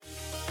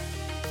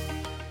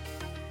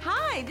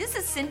Hi, this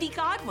is Cindy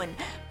Godwin,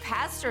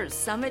 pastor of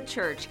Summit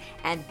Church,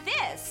 and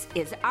this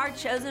is our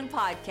Chosen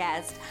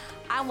Podcast.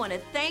 I want to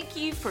thank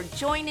you for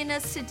joining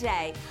us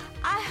today.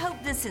 I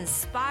hope this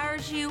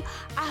inspires you.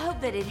 I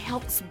hope that it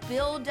helps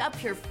build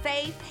up your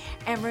faith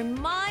and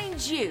remind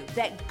you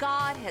that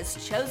God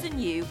has chosen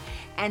you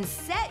and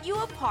set you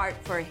apart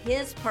for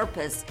His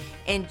purpose.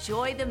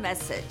 Enjoy the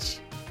message.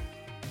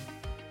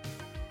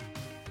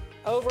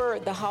 Over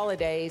the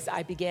holidays,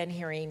 I began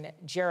hearing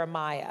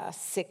Jeremiah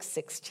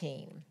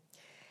 6:16.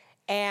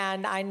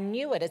 And I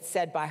knew it had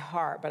said by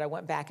heart, but I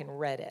went back and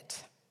read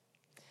it.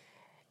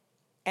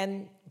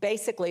 And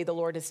basically, the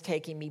Lord is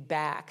taking me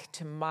back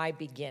to my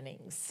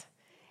beginnings,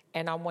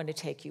 and I want to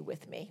take you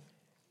with me.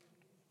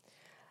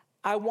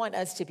 I want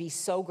us to be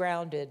so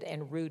grounded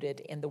and rooted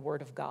in the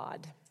Word of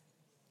God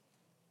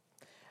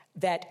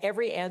that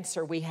every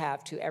answer we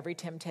have to every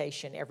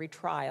temptation, every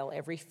trial,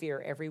 every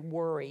fear, every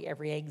worry,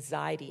 every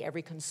anxiety,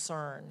 every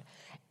concern,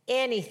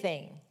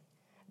 anything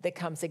that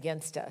comes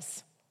against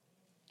us,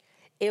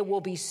 it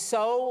will be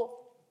so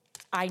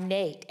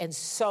innate and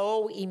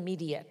so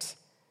immediate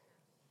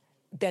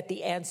that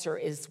the answer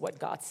is what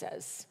God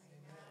says.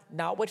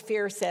 Not what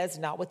fear says,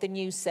 not what the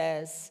news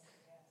says,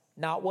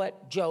 not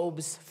what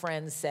Job's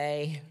friends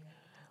say,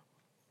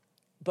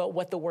 but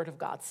what the Word of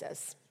God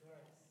says.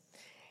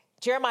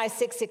 Jeremiah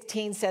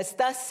 6:16 says,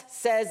 "Thus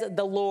says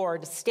the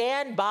Lord,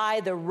 stand by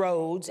the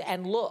roads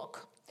and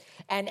look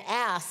and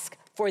ask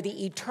for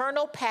the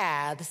eternal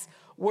paths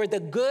where the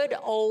good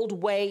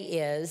old way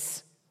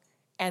is,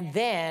 and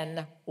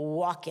then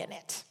walk in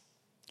it,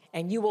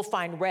 and you will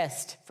find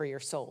rest for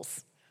your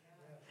souls."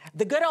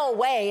 The good old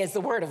way is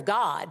the Word of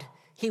God.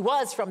 He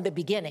was from the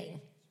beginning.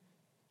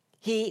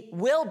 He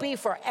will be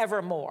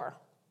forevermore,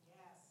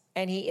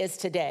 and He is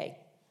today.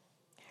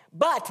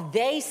 But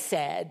they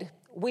said,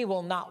 we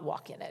will not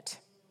walk in it.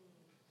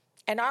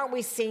 And aren't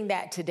we seeing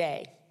that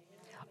today?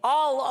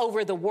 All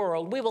over the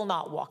world, we will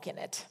not walk in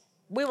it.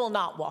 We will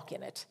not walk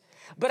in it.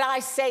 But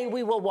I say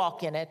we will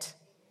walk in it.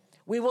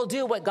 We will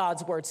do what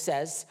God's word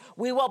says.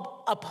 We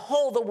will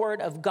uphold the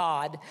word of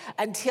God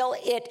until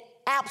it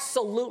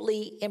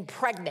absolutely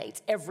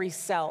impregnates every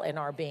cell in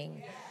our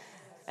being.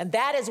 And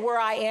that is where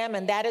I am,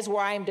 and that is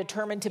where I am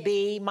determined to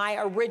be. My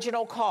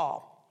original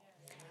call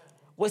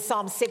was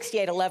Psalm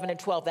 68, 11 and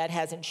 12. That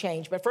hasn't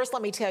changed. But first,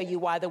 let me tell you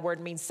why the word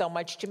means so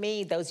much to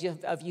me. Those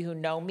of you who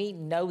know me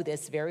know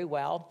this very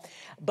well.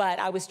 But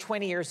I was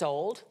 20 years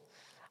old.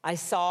 I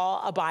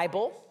saw a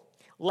Bible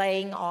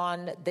laying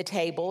on the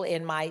table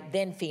in my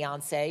then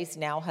fiance's,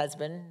 now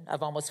husband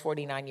of almost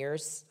 49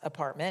 years,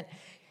 apartment.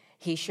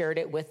 He shared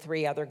it with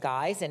 3 other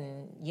guys,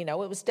 and, it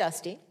was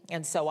dusty.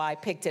 And so I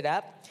picked it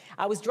up.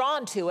 I was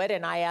drawn to it,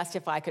 and I asked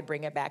if I could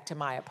bring it back to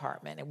my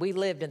apartment. And we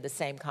lived in the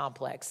same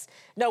complex.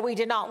 No, we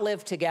did not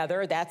live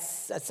together.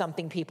 That's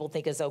something people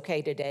think is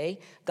okay today.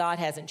 God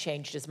hasn't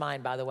changed his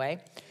mind, by the way.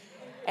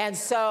 And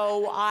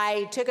so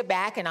I took it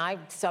back, and I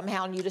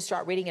somehow knew to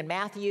start reading in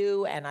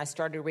Matthew, and I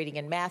started reading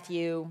in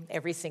Matthew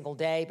every single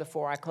day.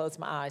 Before I closed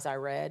my eyes, I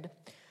read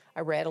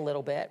a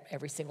little bit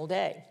every single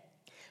day.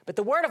 But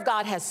the Word of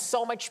God has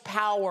so much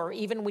power,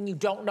 even when you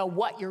don't know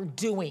what you're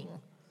doing.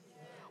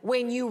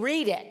 When you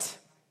read it,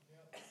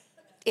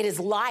 it is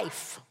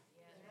life.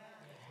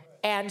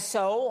 And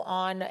so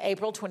on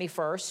April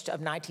 21st of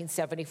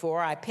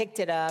 1974, I picked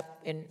it up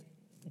in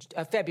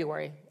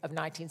February of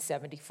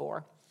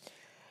 1974.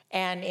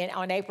 And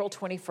on April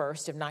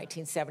 21st of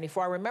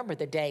 1974, I remember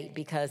the date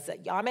because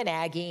I'm an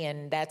Aggie,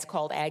 and that's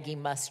called Aggie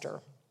muster.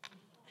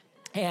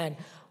 And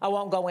I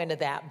won't go into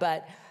that,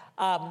 but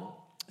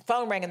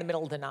phone rang in the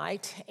middle of the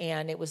night,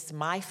 and it was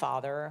my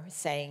father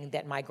saying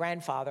that my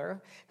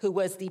grandfather, who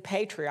was the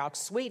patriarch,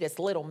 sweetest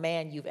little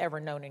man you've ever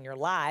known in your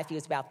life, he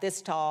was about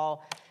this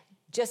tall,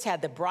 just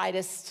had the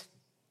brightest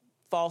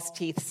false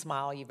teeth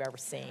smile you've ever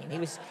seen.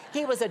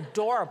 He was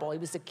adorable. He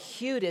was the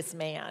cutest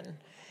man,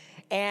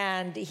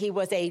 and he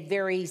was a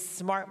very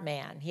smart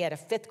man. He had a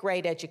 5th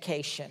grade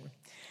education,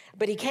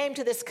 but he came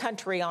to this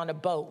country on a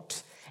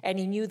boat, and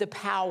he knew the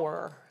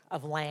power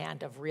of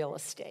land, of real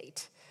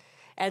estate.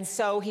 And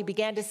so he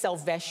began to sell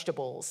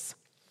vegetables.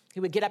 He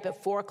would get up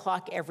at 4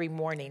 o'clock every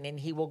morning, and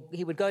he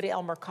would go to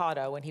El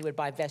Mercado, and he would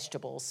buy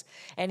vegetables.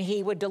 And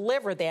he would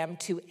deliver them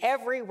to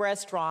every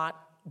restaurant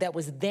that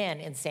was then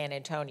in San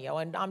Antonio.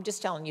 And I'm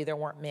just telling you, there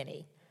weren't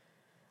many.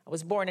 I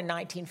was born in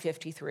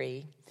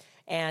 1953,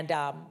 and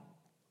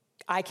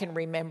I can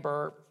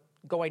remember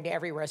going to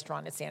every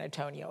restaurant in San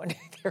Antonio, and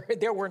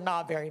there were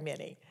not very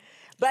many.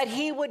 But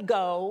he would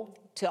go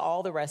to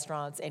all the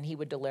restaurants, and he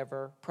would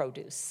deliver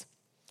produce.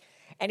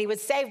 And he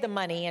would save the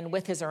money, and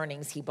with his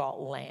earnings, he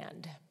bought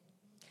land.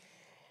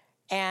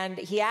 And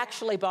he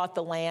actually bought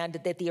the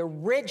land that the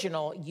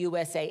original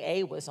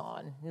USAA was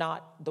on,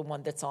 not the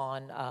one that's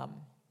on,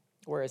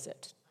 where is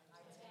it?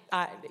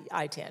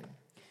 I-10.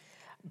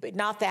 But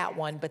not that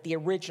one, but the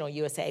original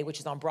USAA, which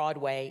is on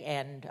Broadway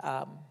and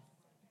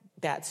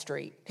that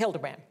street,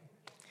 Hildebrand.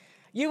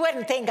 You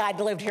wouldn't think I'd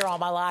lived here all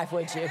my life,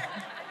 would you?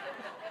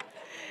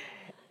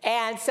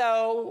 And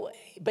so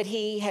but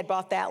he had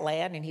bought that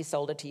land and he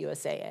sold it to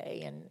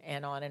USAA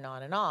and on and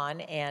on and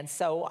on. And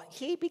so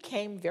he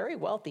became very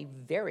wealthy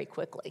very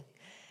quickly.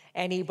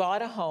 And he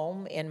bought a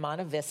home in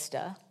Monte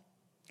Vista,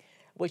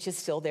 which is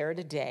still there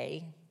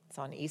today. It's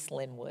on East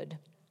Linwood.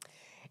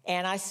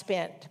 And I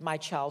spent my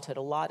childhood,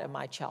 a lot of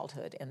my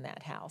childhood, in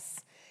that house.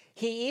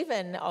 He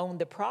even owned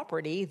the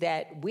property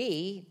that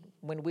we,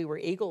 when we were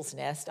Eagles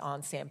Nest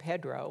on San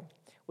Pedro,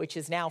 which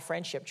is now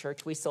Friendship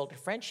Church, we sold to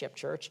Friendship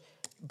Church,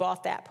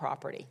 bought that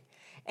property.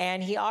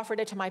 And he offered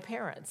it to my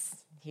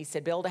parents. He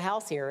said, build a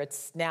house here.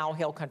 It's now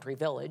Hill Country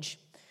Village.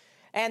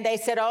 And they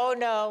said, oh,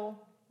 no,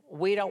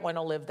 we don't want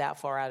to live that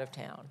far out of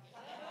town.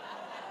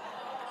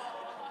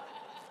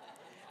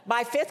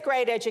 My fifth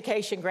grade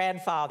education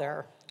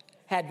grandfather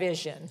had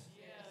vision.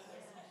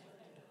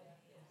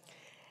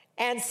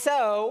 And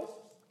so,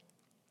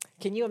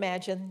 can you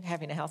imagine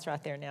having a house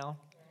right there now?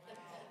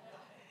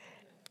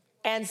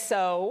 And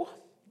so,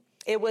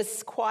 it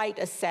was quite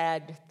a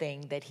sad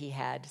thing that he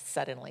had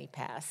suddenly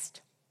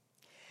passed.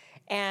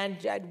 And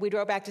we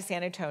drove back to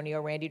San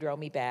Antonio. Randy drove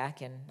me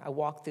back, and I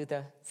walked through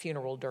the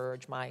funeral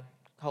dirge. My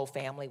whole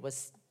family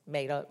was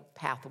made a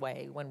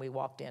pathway when we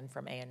walked in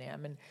from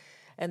A&M,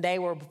 and they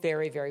were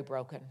very, very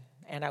broken.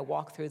 And I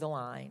walked through the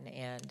line,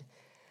 and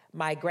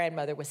my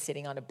grandmother was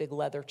sitting on a big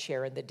leather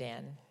chair in the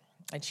den,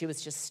 and she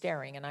was just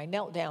staring. And I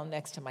knelt down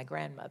next to my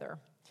grandmother,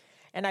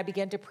 and I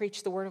began to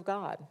preach the Word of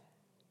God.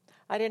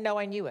 I didn't know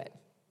I knew it,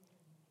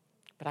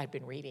 but I'd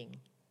been reading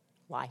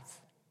life.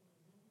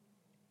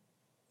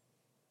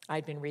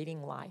 I'd been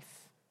reading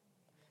life,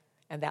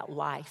 and that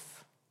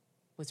life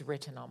was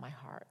written on my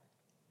heart.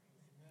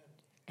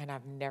 And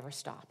I've never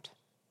stopped,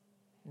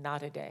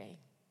 not a day.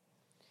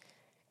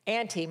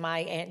 My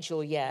Aunt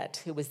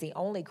Juliet, who was the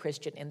only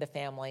Christian in the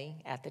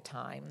family at the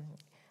time,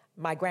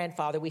 my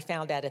grandfather, we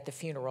found out at the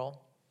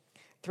funeral,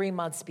 3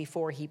 months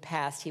before he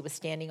passed, he was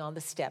standing on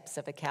the steps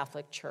of a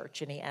Catholic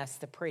church, and he asked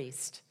the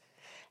priest,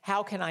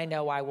 how can I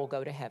know I will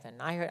go to heaven?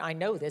 I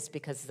know this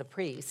because the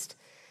priest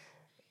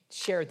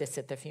shared this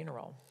at the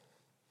funeral.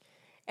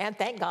 And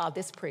thank God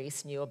this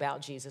priest knew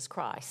about Jesus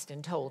Christ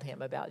and told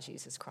him about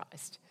Jesus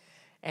Christ.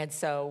 And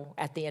so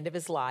at the end of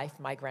his life,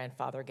 my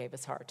grandfather gave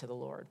his heart to the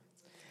Lord.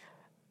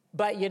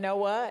 But you know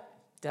what?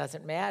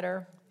 Doesn't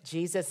matter.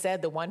 Jesus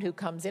said the one who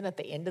comes in at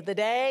the end of the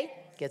day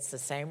gets the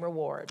same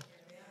reward.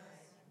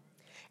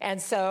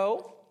 And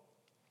so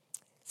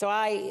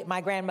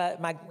my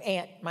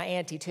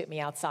auntie took me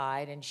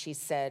outside, and she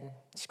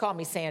called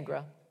me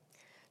Sandra.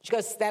 She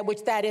goes,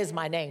 that is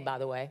my name, by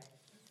the way.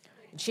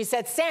 And she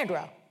said,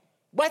 Sandra,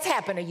 what's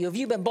happened to you? Have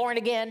you been born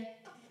again?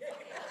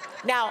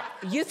 Now,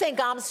 you think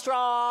I'm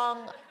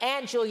strong?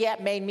 Aunt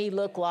Juliet made me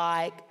look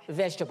like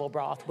vegetable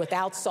broth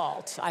without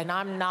salt, and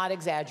I'm not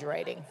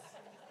exaggerating.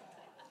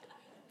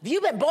 Have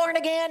you been born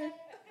again?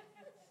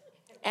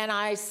 And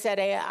I said,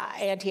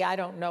 Auntie, I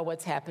don't know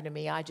what's happened to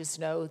me. I just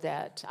know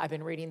that I've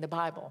been reading the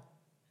Bible.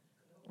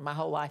 My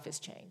whole life has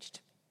changed.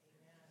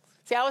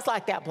 See, I was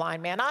like that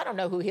blind man. I don't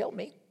know who healed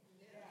me.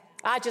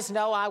 I just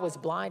know I was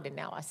blind, and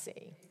now I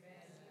see.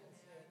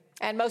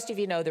 And most of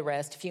you know the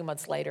rest. A few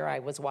months later, I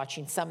was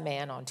watching some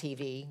man on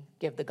TV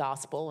give the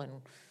gospel,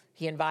 and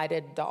he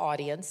invited the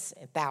audience,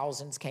 and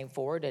thousands came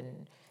forward,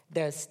 and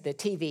the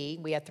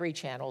TV, we had 3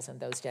 channels in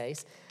those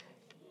days,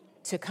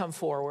 to come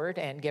forward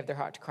and give their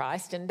heart to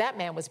Christ. And that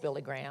man was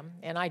Billy Graham,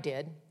 and I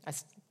did. I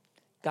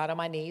got on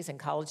my knees in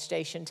College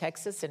Station,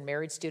 Texas, in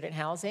married student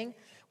housing,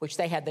 which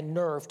they had the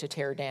nerve to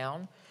tear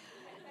down,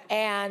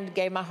 and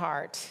gave my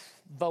heart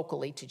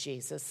vocally to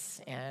Jesus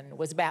and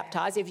was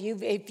baptized. If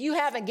you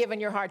haven't given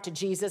your heart to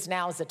Jesus,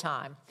 now is the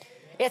time.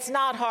 It's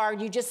not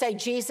hard. You just say,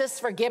 Jesus,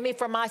 forgive me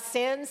for my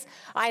sins.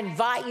 I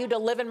invite you to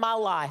live in my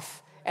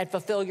life and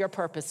fulfill your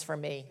purpose for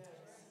me.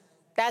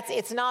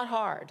 It's not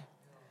hard.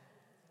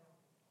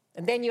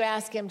 And then you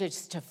ask him to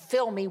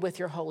fill me with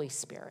your Holy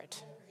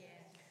Spirit.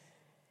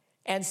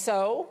 And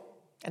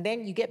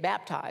then you get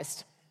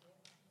baptized.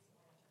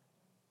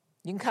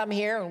 You can come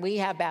here and we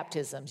have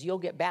baptisms. You'll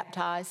get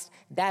baptized.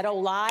 That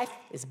old life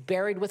is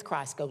buried with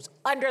Christ, goes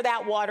under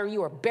that water.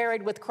 You are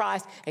buried with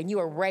Christ, and you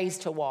are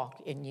raised to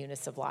walk in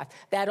newness of life.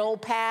 That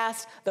old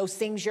past, those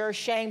things you're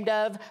ashamed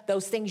of,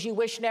 those things you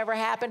wish never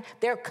happened,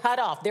 they're cut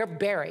off, they're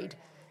buried,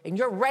 and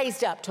you're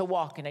raised up to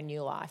walk in a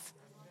new life.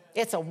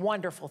 It's a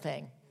wonderful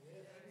thing.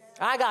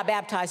 I got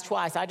baptized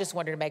twice. I just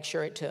wanted to make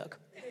sure it took.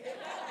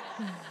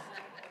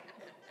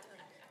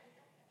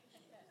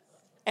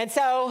 And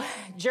so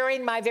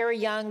during my very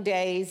young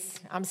days,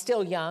 I'm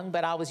still young,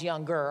 but I was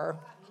younger.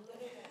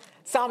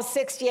 Psalm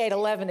 68,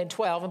 11, and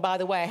 12. And by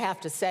the way, I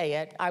have to say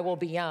it, I will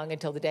be young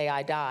until the day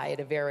I die at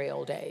a very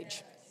old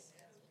age.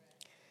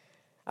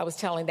 I was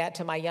telling that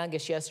to my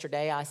youngest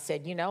yesterday. I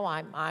said,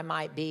 I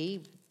might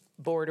be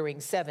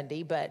bordering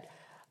 70, but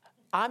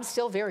I'm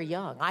still very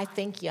young. I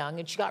think young.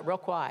 And she got real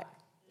quiet.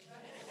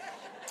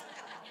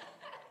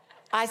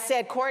 I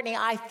said, Courtney,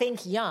 I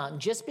think young.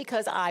 Just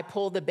because I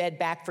pull the bed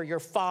back for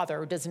your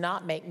father does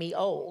not make me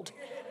old.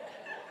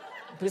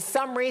 For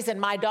some reason,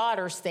 my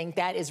daughters think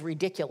that is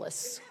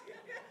ridiculous.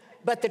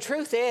 But the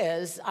truth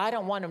is, I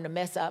don't want them to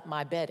mess up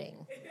my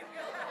bedding.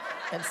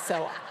 And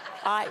so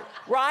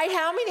right?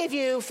 How many of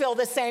you feel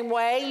the same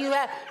way?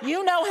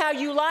 You know how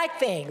you like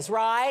things,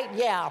 right?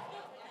 Yeah.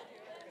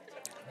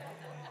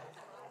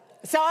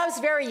 So I was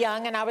very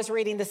young and I was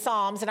reading the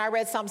Psalms and I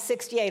read Psalm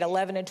 68,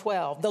 11 and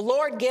 12. The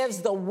Lord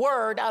gives the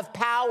word of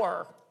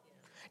power.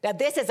 Now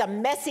this is a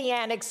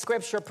messianic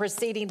scripture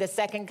preceding the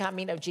second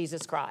coming of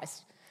Jesus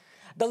Christ.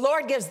 The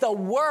Lord gives the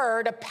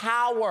word of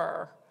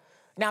power.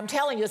 Now I'm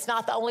telling you, it's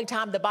not the only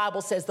time the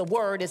Bible says the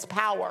word is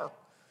power.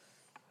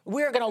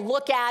 We're going to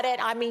look at it.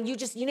 I mean, you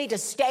need to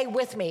stay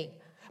with me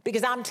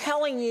because I'm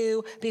telling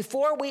you,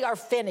 before we are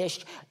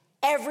finished,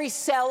 every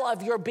cell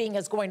of your being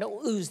is going to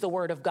ooze the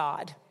word of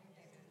God.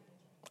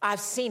 I've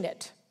seen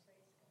it.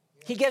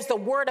 He gives the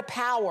word of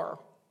power.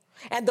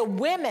 And the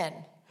women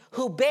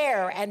who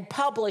bear and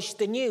publish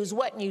the news,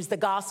 what news? The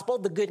gospel,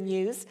 the good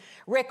news.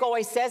 Rick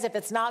always says if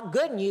it's not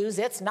good news,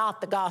 it's not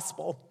the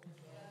gospel.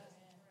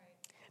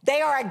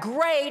 They are a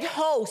great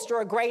host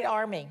or a great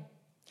army.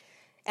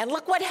 And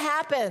look what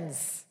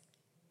happens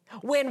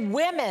when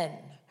women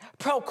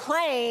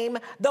proclaim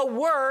the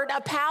word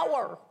of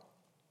power.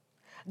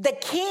 The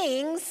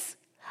kings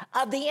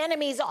of the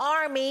enemy's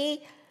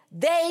army,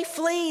 they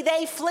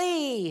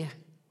flee.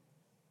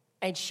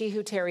 And she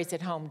who tarries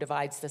at home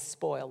divides the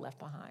spoil left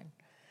behind.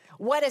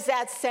 What is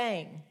that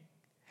saying?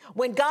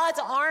 When God's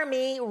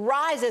army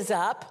rises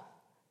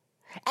up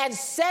and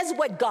says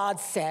what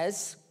God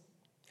says,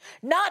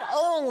 not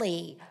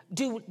only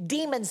do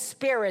demon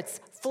spirits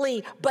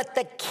flee, but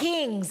the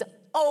kings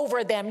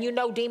over them. You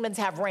know, demons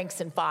have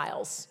ranks and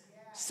files.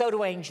 So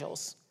do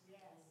angels.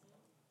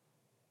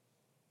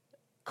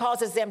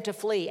 Causes them to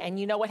flee. And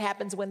you know what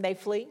happens when they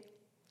flee?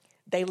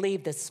 They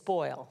leave the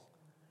spoil.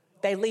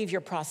 They leave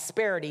your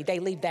prosperity. They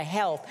leave the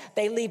health.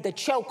 They leave the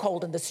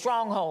chokehold and the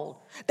stronghold.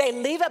 They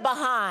leave it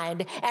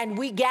behind, and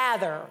we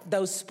gather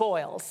those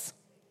spoils.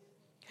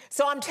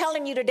 So I'm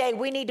telling you today,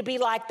 we need to be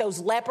like those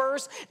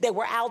lepers that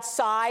were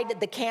outside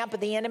the camp of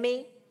the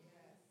enemy.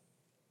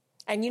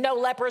 And you know,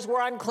 lepers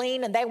were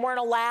unclean and they weren't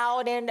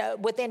allowed in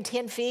within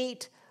 10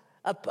 feet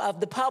of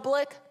the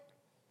public.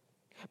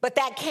 But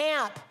that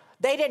camp,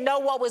 they didn't know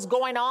what was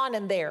going on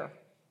in there.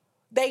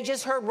 They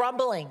just heard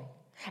rumbling.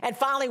 And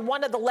finally,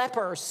 one of the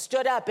lepers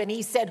stood up and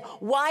he said,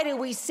 "Why do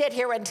we sit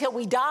here until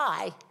we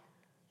die?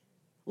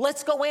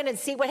 Let's go in and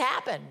see what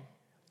happened."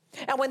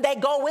 And when they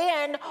go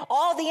in,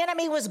 all the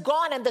enemy was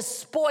gone and the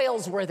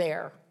spoils were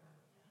there.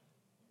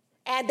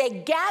 And they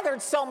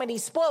gathered so many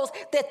spoils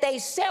that they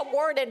sent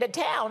word into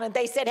town and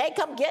they said, "Hey,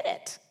 come get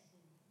it."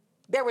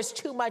 There was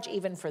too much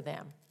even for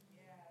them.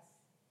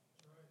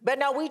 But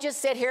no, we just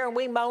sit here and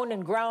we moan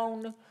and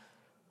groan.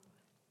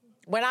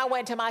 When I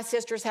went to my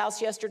sister's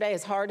house yesterday,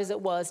 as hard as it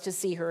was to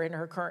see her in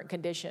her current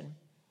condition,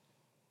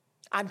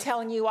 I'm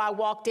telling you, I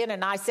walked in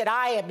and I said,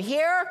 "I am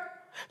here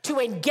to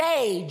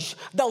engage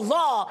the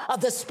law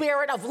of the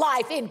Spirit of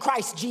life in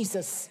Christ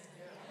Jesus."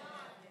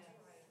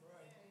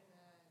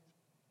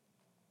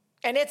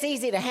 And it's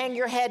easy to hang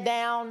your head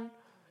down,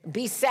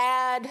 be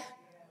sad,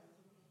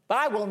 but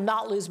I will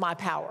not lose my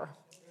power.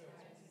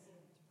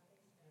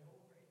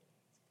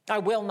 I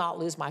will not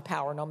lose my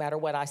power no matter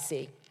what I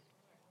see.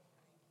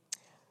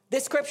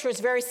 This scripture is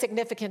very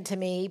significant to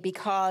me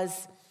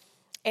because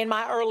in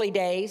my early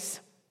days,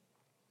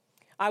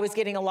 I was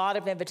getting a lot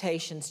of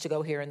invitations to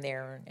go here and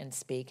there and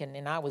speak,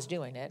 and I was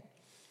doing it.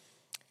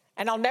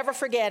 And I'll never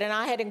forget, and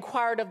I had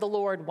inquired of the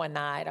Lord one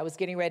night. I was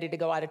getting ready to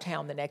go out of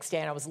town the next day,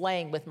 and I was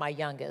laying with my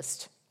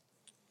youngest.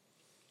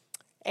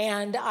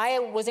 And I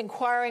was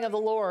inquiring of the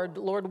Lord,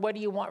 "Lord, what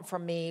do you want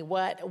from me?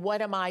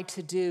 What am I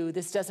to do?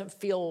 This doesn't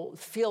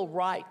feel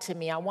right to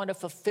me. I want to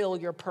fulfill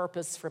your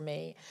purpose for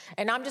me."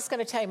 And I'm just going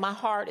to tell you, my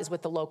heart is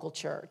with the local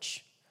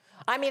church.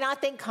 I mean, I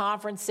think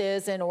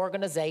conferences and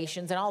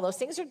organizations and all those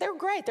things, they're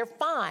great, they're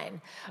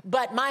fine.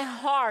 But my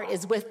heart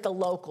is with the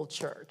local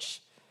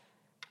church.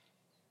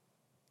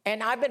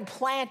 And I've been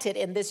planted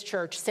in this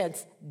church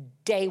since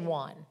day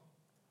one.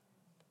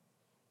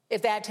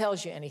 If that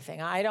tells you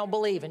anything, I don't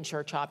believe in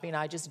church hopping,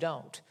 I just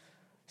don't.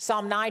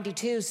 Psalm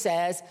 92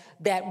 says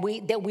that we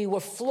will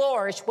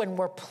flourish when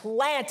we're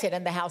planted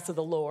in the house of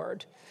the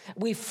Lord.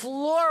 We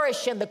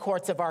flourish in the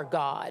courts of our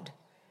God.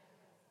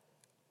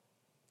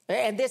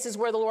 And this is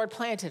where the Lord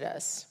planted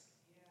us.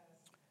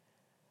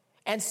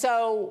 And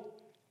so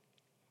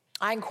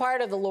I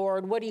inquired of the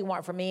Lord, "What do you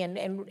want from me?" And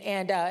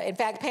in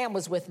fact, Pam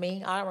was with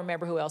me. I don't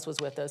remember who else was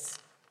with us,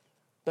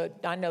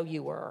 but I know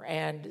you were.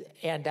 And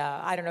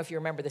I don't know if you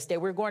remember this day.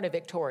 We were going to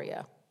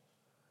Victoria.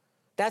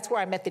 That's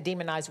where I met the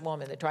demonized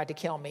woman that tried to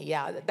kill me.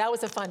 Yeah, that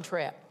was a fun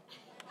trip.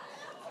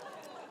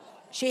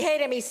 She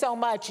hated me so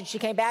much, and she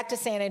came back to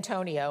San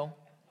Antonio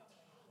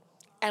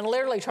and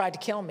literally tried to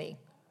kill me.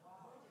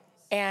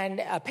 And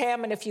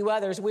Pam and a few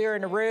others, we were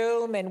in a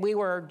room, and we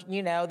were,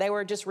 they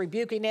were just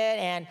rebuking it.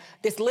 And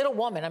this little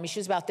woman, I mean, she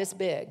was about this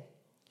big.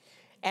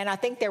 And I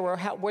think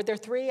were there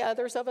 3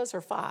 others of us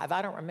or 5?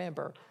 I don't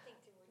remember.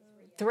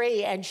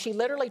 3. And she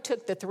literally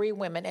took the 3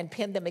 women and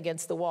pinned them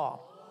against the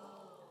wall.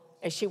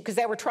 Because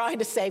they were trying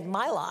to save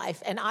my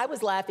life. And I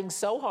was laughing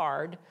so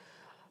hard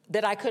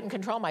that I couldn't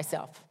control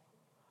myself.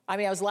 I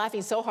mean, I was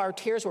laughing so hard,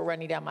 tears were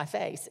running down my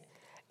face.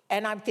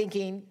 And I'm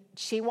thinking,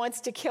 she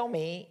wants to kill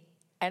me,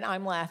 and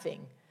I'm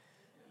laughing.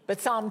 But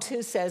Psalm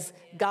 2 says,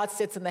 God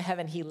sits in the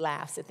heaven, he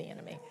laughs at the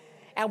enemy.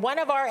 And one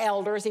of our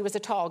elders, he was a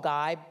tall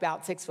guy,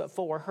 about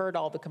 6'4", heard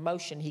all the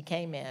commotion. He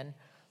came in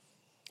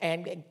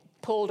and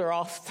pulled her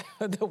off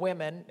the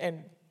women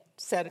and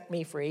set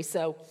me free.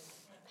 So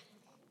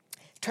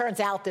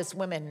turns out this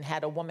woman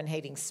had a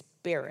woman-hating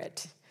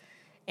spirit.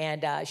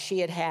 And she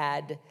had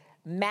had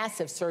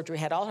massive surgery,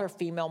 had all her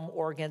female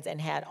organs, and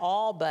had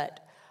all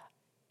but,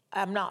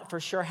 I'm not for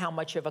sure how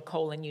much of a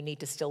colon you need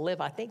to still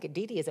live. I think,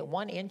 Dee Dee, is it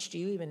 1 inch? Do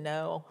you even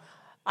know?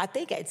 I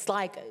think it's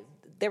like,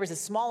 there was a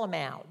small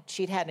amount.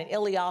 She'd had an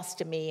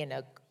ileostomy and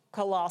a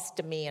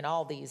colostomy and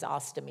all these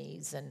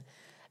ostomies.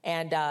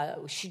 And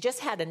she just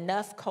had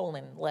enough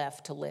colon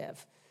left to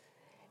live.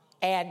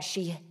 And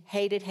she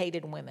hated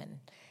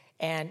women.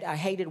 And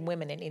hated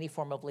women in any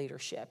form of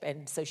leadership.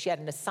 And so she had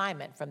an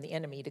assignment from the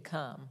enemy to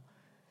come.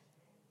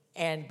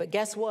 But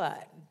guess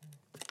what?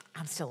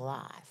 I'm still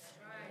alive.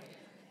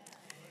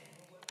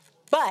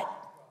 But,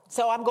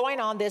 so I'm going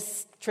on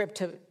this trip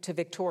to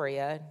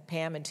Victoria.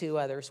 Pam and 2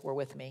 others were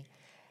with me.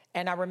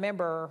 And I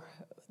remember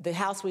the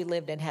house we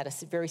lived in had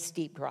a very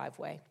steep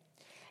driveway.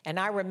 And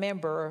I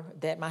remember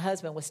that my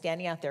husband was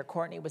standing out there.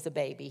 Courtney was a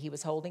baby. He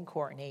was holding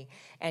Courtney.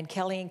 And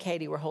Kelly and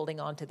Katie were holding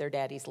on to their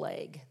daddy's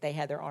leg. They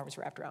had their arms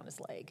wrapped around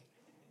his leg.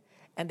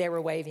 And they were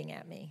waving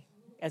at me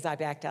as I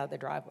backed out of the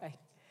driveway.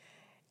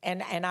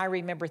 And I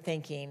remember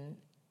thinking,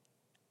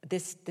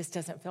 this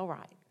doesn't feel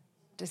right.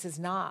 This is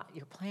not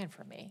your plan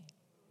for me.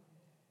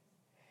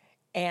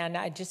 And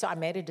I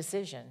made a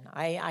decision.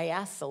 I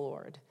asked the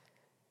Lord.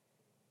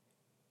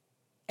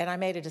 And I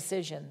made a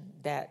decision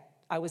that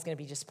I was going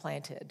to be just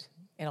planted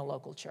in a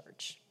local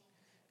church.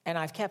 And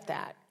I've kept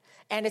that.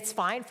 And it's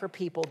fine for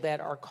people that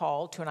are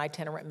called to an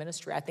itinerant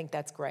ministry. I think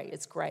that's great.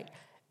 It's great.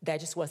 That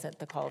just wasn't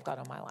the call of God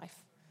on my life.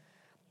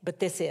 But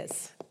this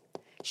is.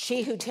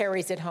 She who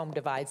tarries at home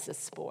divides the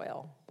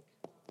spoil.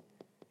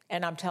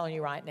 And I'm telling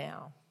you right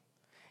now,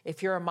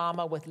 if you're a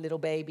mama with little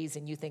babies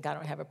and you think I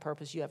don't have a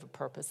purpose, you have a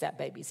purpose. That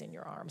baby's in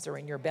your arms or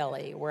in your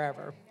belly,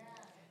 wherever.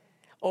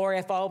 Or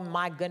if, oh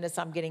my goodness,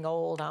 I'm getting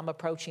old, I'm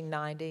approaching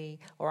 90,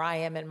 or I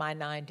am in my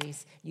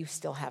 90s, you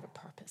still have a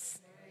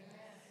purpose.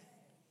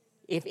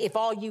 If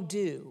all you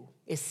do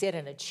is sit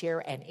in a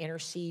chair and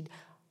intercede,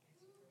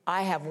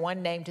 I have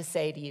one name to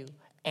say to you,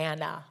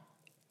 Anna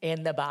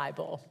in the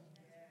Bible.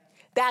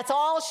 That's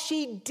all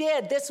she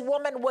did. This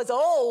woman was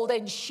old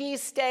and she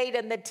stayed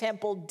in the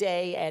temple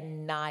day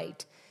and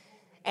night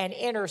and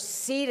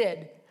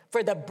interceded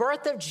for the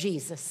birth of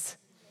Jesus.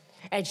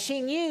 And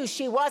she knew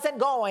she wasn't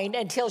going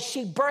until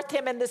she birthed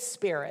him in the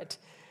spirit.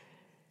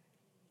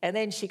 And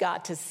then she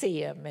got to see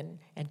him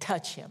and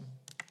touch him.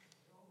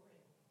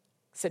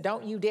 So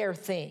don't you dare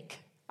think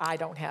I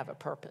don't have a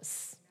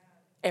purpose.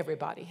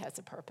 Everybody has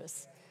a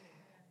purpose.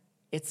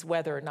 It's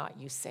whether or not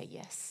you say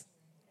yes.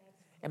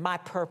 And my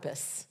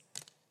purpose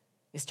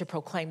is to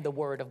proclaim the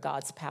word of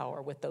God's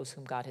power with those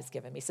whom God has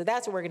given me. So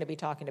that's what we're going to be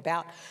talking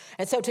about.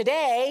 And so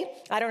today,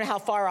 I don't know how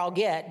far I'll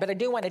get, but I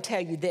do want to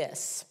tell you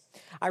this.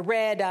 I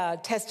read a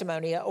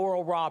testimony of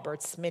Oral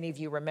Roberts. Many of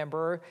you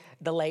remember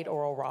the late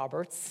Oral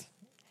Roberts,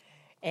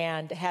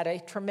 and had a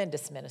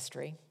tremendous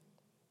ministry.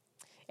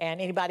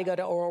 And anybody go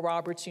to Oral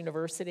Roberts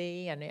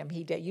University? And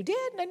he did. You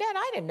did? No,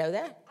 I didn't know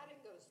that. I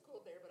didn't go to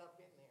school there, but I've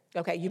been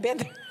there. Okay, you've been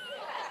there.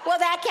 Well,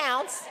 that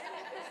counts.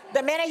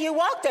 The minute you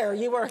walked there,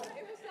 you were. It was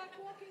like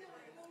walking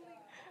on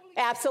holy.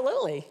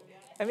 Absolutely.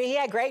 I mean, he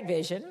had great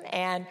vision.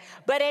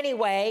 But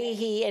anyway,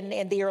 he,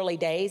 in the early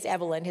days,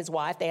 Evelyn, his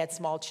wife, they had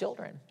small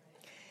children.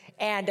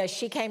 And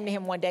she came to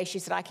him one day. She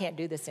said, I can't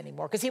do this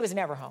anymore. Because he was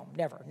never home.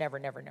 Never.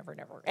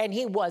 And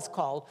he was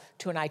called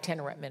to an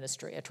itinerant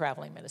ministry, a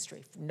traveling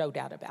ministry. No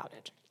doubt about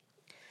it.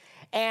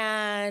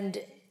 And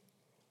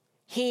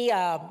he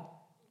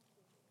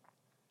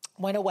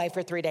went away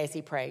for 3 days.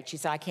 He prayed. She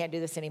said, I can't do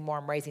this anymore.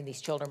 I'm raising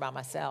these children by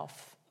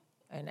myself.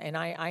 And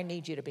I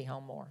need you to be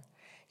home more.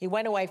 He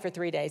went away for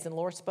 3 days, and the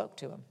Lord spoke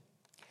to him.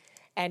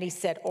 And he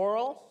said,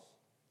 Oral,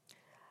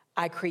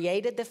 I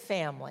created the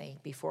family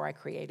before I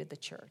created the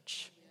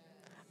church.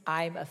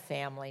 I'm a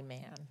family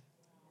man.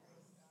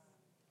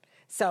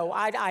 So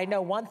I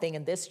know one thing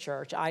in this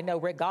church. I know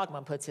Rick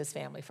Godwin puts his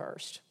family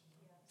first.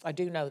 I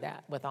do know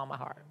that with all my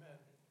heart.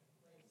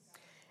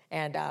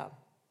 And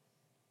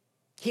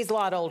he's a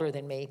lot older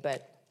than me,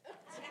 but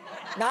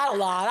not a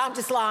lot. I'm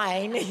just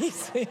lying.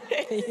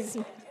 He's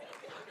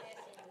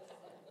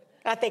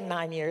I think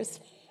 9 years.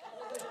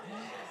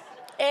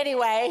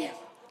 Anyway,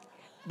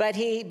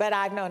 but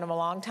I've known him a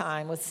long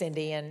time with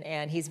Cindy,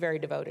 and he's very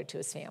devoted to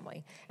his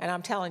family. And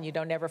I'm telling you,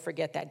 don't ever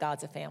forget that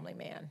God's a family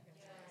man.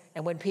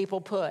 And when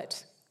people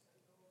put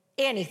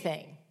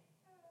anything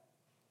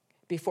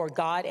before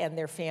God and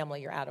their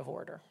family, you're out of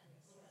order.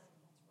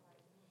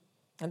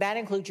 And that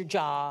includes your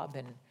job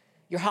and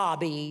your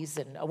hobbies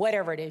and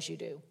whatever it is you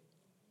do.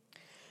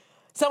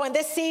 So in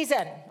this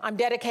season, I'm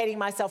dedicating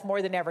myself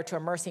more than ever to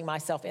immersing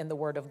myself in the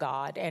Word of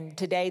God. And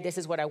today, this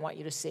is what I want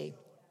you to see.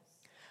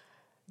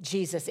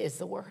 Jesus is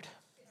the Word.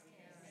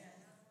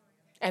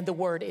 And the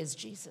word is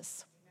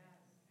Jesus.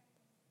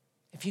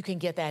 If you can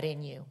get that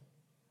in you,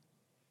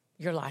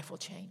 your life will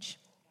change.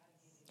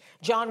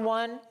 John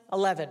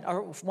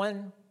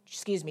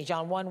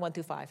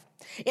 1:1-5.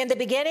 In the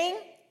beginning,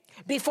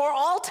 before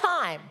all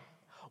time,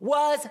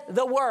 was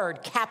the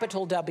Word,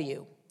 capital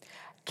W.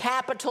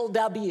 Capital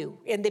W.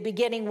 In the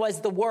beginning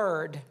was the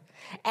Word.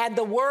 And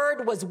the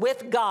Word was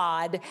with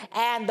God,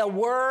 and the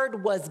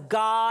Word was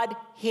God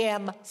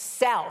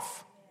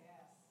himself.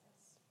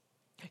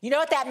 You know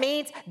what that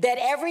means? That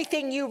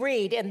everything you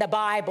read in the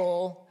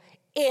Bible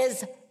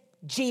is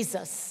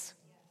Jesus.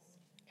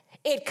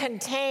 It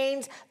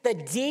contains the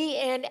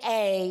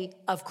DNA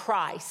of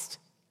Christ.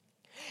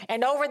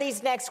 And over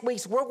these next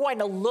weeks, we're going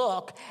to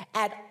look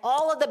at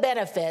all of the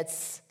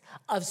benefits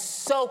of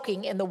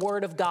soaking in the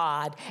Word of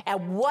God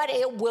and what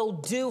it will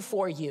do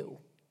for you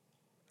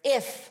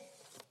if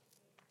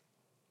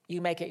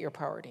you make it your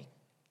priority.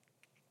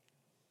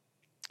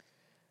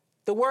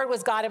 The Word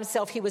was God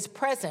himself. He was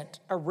present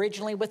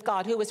originally with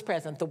God. Who was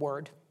present? The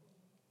Word.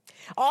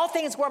 All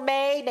things were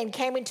made and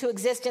came into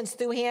existence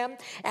through him,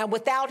 and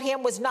without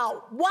him was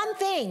not one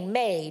thing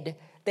made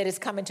that has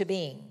come into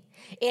being.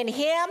 In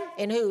him,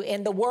 in who?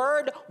 In the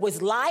Word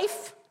was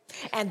life,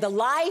 and the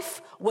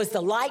life was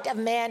the light of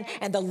men,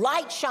 and the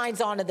light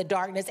shines on in the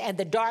darkness, and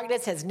the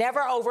darkness has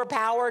never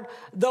overpowered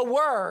the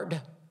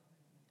Word.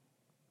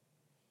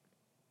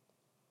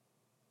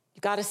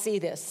 You've got to see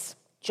this.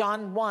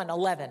 John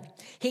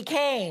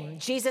 1:11.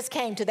 Jesus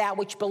came to that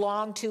which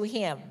belonged to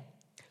him,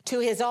 to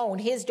his own,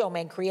 his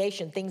domain,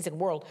 creation, things in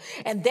world.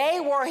 And they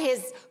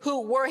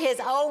who were his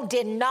own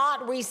did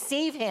not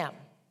receive him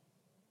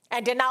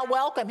and did not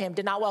welcome him.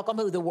 Did not welcome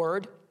who? The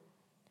Word.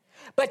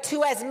 But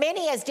to as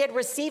many as did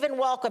receive and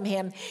welcome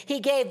him, he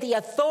gave the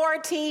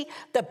authority,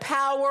 the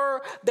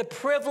power, the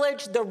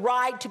privilege, the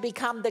right to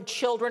become the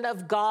children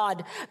of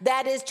God.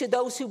 That is, to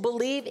those who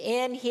believe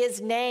in his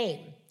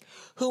name,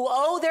 who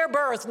owe their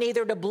birth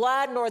neither to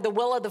blood nor the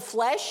will of the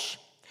flesh,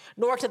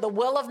 nor to the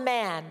will of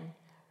man,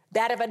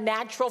 that of a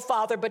natural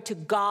father, but to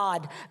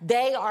God.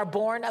 They are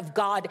born of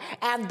God.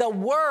 And the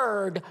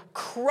Word,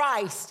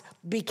 Christ,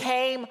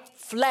 became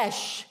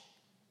flesh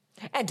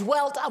and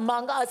dwelt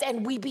among us,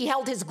 and we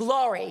beheld his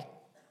glory.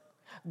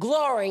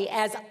 Glory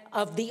as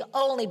of the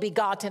only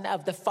begotten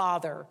of the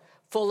Father,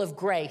 full of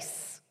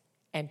grace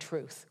and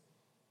truth.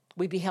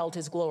 We beheld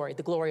his glory.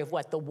 The glory of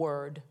what? The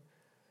Word.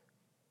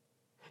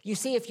 You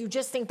see, if you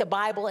just think the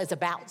Bible is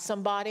about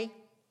somebody,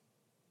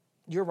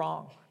 you're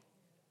wrong.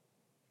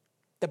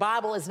 The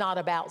Bible is not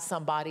about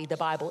somebody. The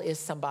Bible is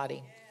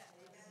somebody.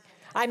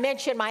 I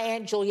mentioned my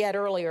Aunt Juliet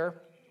earlier,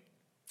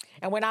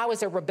 and when I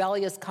was a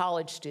rebellious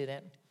college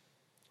student,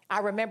 I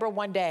remember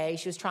one day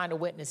she was trying to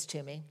witness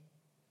to me.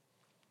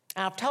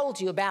 And I've told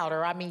you about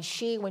her. I mean,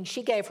 when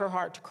she gave her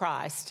heart to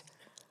Christ,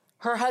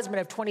 her husband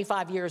of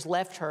 25 years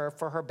left her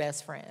for her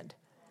best friend.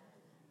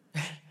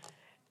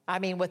 I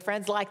mean, with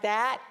friends like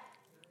that.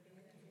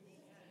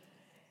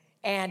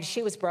 And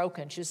she was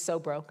broken. She was so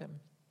broken.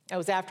 It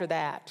was after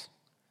that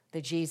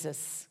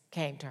Jesus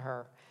came to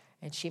her,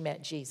 and she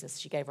met Jesus.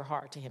 She gave her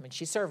heart to him, and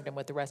she served him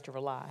with the rest of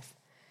her life.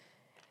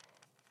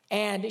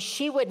 And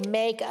she would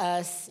make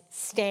us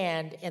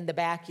stand in the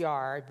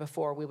backyard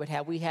before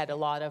we had a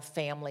lot of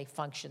family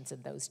functions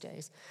in those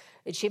days.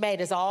 And she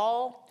made us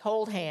all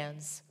hold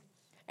hands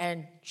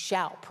and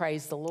shout,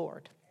 "Praise the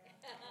Lord."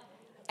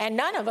 And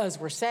none of us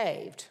were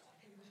saved.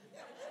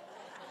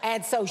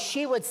 And so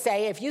she would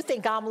say, "If you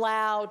think I'm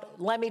loud,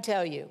 let me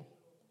tell you."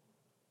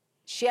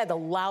 She had the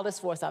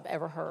loudest voice I've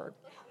ever heard.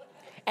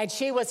 And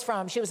she was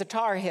a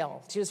Tar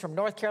Heel. She was from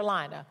North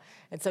Carolina.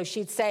 And so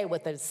she'd say it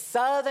with a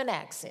Southern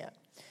accent.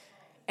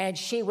 And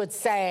she would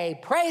say,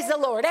 "Praise the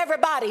Lord.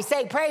 Everybody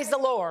say, praise the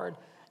Lord."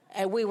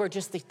 And we were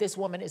just, this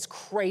woman is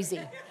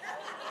crazy.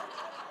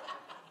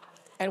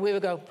 And we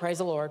would go, "Praise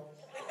the Lord."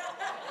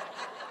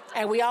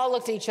 And we all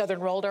looked at each other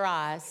and rolled our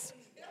eyes.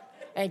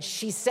 And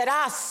she said,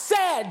 "I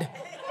said,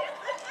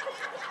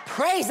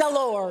 praise the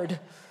Lord."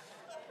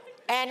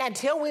 And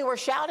until we were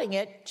shouting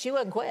it, she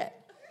wouldn't quit.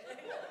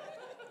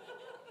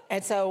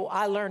 And so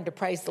I learned to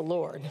praise the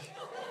Lord,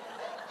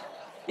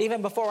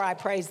 even before I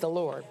praised the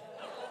Lord.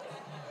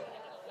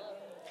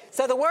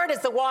 So the Word is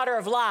the water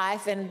of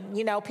life, and,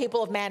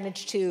 people have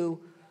managed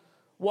to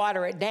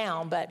water it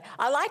down. But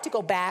I like to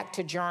go back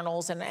to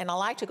journals, and I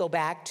like to go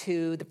back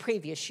to the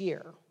previous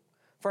year.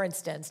 For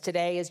instance,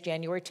 today is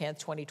January 10th,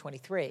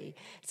 2023.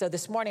 So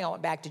this morning I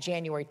went back to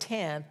January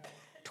 10th,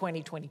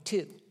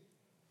 2022,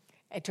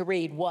 and to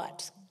read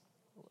what,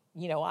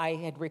 I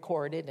had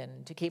recorded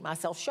and to keep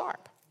myself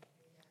sharp.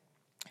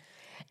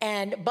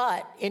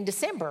 But in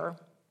December,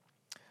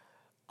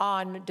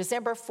 on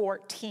December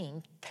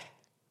 14th,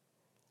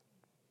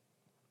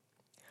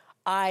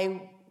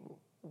 I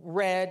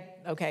read,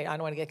 I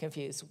don't want to get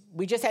confused.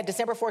 We just had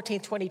December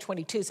 14th,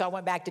 2022, so I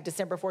went back to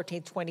December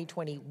 14th,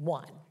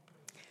 2021.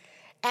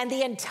 And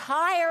the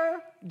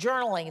entire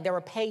journaling, there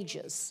were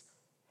pages,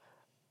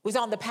 was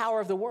on the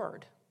power of the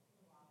Word.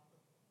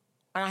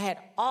 And I had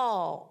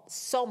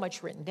so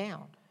much written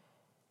down.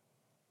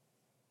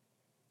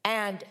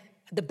 And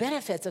the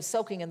benefits of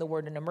soaking in the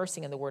Word and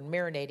immersing in the Word,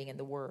 marinating in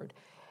the Word.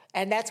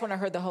 And that's when I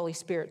heard the Holy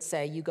Spirit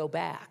say, you go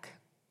back.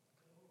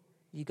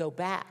 You go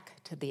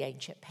back to the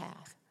ancient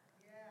path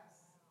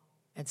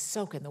and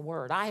soak in the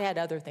Word. I had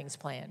other things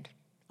planned,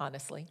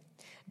 honestly,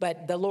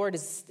 but the Lord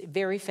is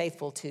very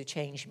faithful to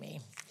change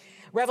me.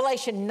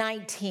 Revelation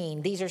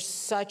 19, these are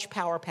such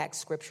power-packed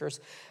scriptures.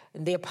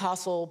 The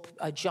apostle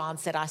John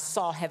said, I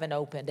saw heaven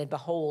opened, and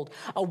behold,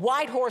 a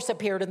white horse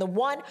appeared, and the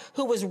one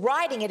who was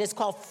riding it is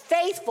called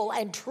Faithful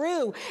and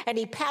True, and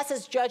he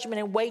passes judgment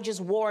and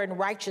wages war and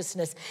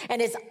righteousness.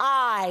 And his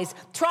eyes,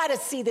 try to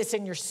see this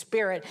in your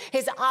spirit,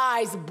 his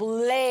eyes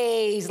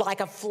blaze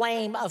like a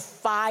flame of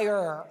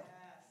fire.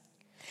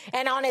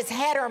 And on his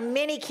head are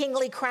many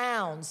kingly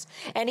crowns.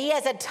 And he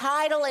has a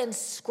title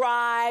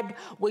inscribed,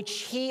 which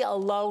he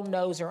alone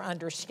knows or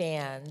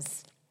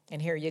understands.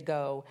 And here you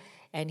go.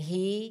 And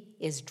he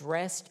is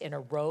dressed in a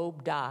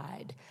robe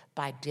dyed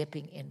by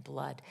dipping in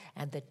blood.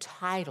 And the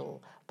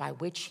title by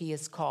which he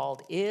is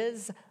called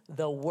is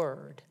the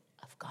Word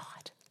of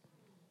God.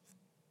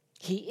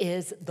 He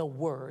is the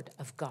Word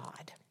of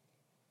God.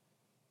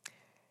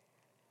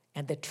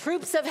 And the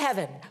troops of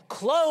heaven,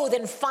 clothed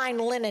in fine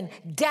linen,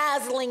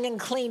 dazzling and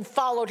clean,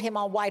 followed him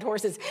on white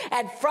horses.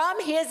 And from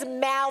his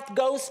mouth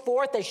goes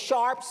forth a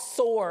sharp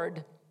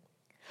sword,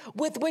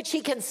 with which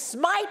he can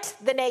smite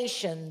the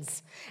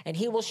nations. And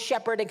he will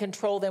shepherd and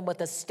control them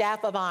with a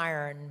staff of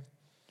iron.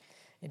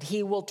 And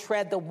he will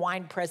tread the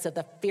winepress of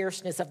the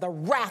fierceness of the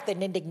wrath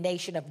and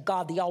indignation of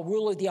God, the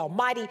all-ruler, the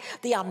almighty,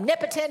 the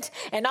omnipotent.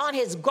 And on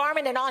his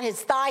garment and on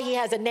his thigh he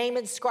has a name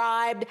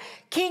inscribed,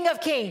 King of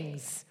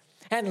Kings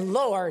and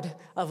Lord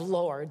of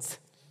Lords.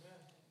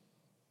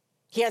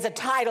 He has a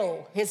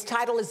title. His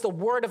title is the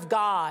Word of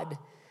God.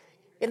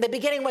 In the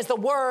beginning was the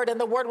Word, and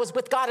the Word was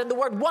with God, and the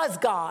Word was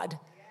God.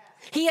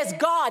 He is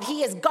God.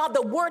 He is God.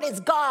 The Word is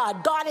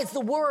God. God is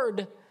the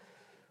Word.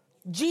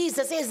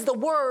 Jesus is the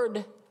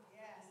Word.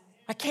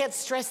 I can't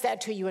stress that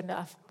to you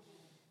enough.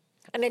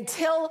 And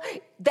until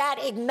that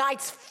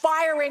ignites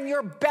fire in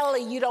your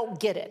belly, you don't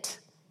get it.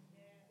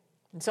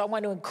 And so I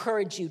want to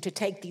encourage you to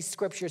take these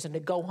scriptures and to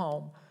go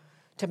home,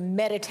 to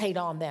meditate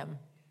on them.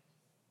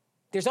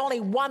 There's only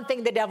one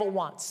thing the devil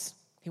wants.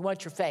 He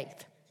wants your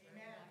faith.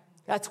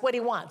 That's what he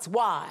wants.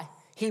 Why?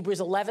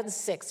 Hebrews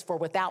 11:6, for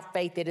without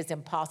faith it is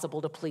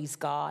impossible to please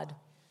God.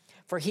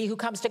 For he who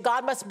comes to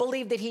God must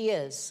believe that he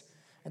is,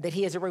 and that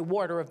he is a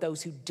rewarder of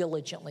those who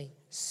diligently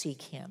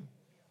seek him.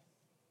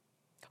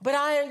 But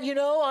I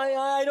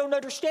don't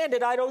understand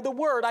it. I know the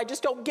Word. I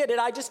just don't get it.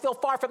 I just feel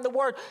far from the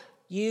Word.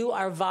 You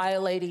are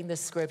violating the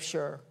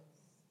scripture.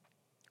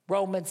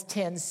 Romans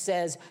 10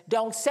 says,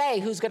 don't say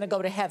who's going to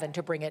go to heaven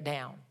to bring it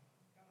down.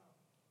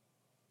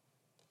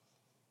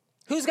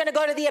 Who's going to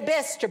go to the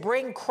abyss to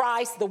bring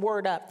Christ, the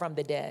Word, up from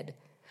the dead?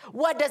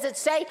 What does it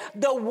say?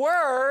 The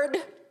Word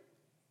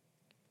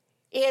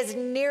is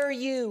near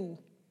you.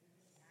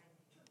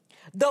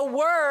 The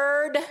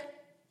Word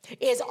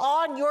is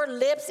on your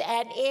lips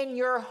and in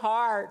your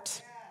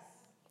heart.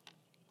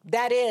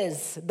 That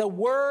is the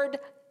word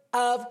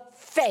of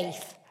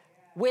faith,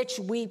 which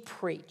we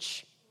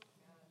preach.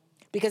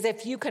 Because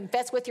if you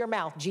confess with your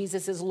mouth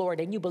Jesus is Lord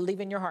and you believe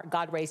in your heart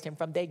God raised him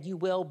from dead, you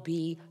will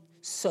be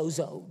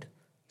sozoed,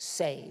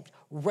 saved,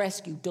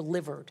 rescued,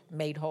 delivered,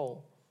 made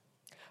whole.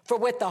 For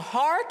with the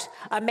heart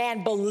a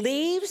man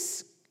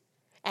believes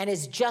and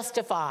is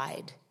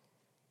justified,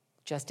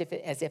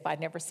 as if I'd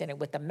never sinned. And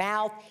with the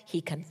mouth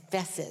he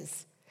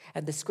confesses.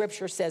 And the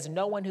scripture says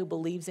no one who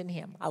believes in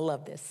him, I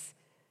love this,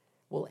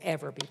 will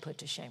ever be put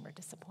to shame or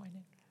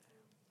disappointed.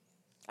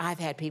 I've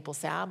had people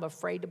say, I'm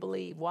afraid to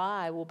believe.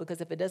 Why? Well,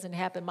 because if it doesn't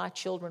happen, my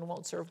children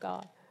won't serve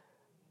God.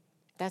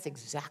 That's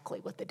exactly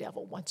what the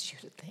devil wants you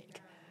to think.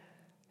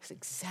 That's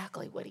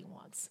exactly what he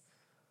wants.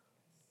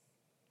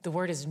 The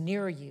word is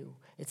near you.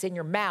 It's in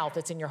your mouth.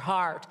 It's in your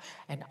heart.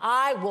 And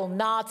I will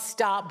not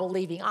stop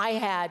believing. I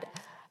had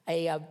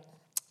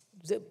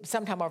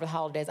sometime over the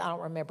holidays, I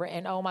don't remember,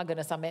 and oh my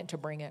goodness, I meant to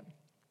bring it.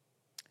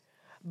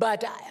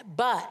 But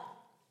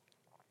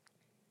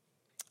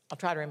I'll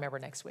try to remember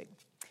next week.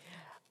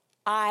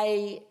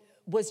 I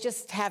was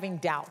just having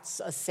doubts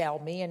assail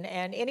me, and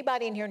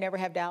anybody in here never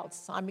have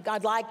doubts?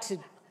 I'd like to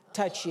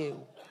touch you.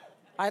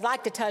 I'd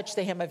like to touch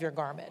the hem of your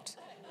garment.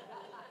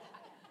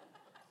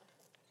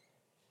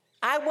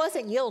 I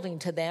wasn't yielding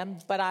to them,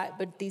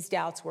 but these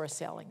doubts were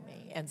assailing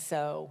me, and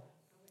so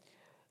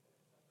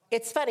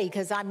it's funny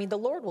because, the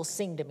Lord will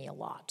sing to me a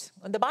lot.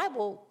 And the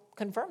Bible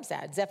confirms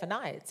that.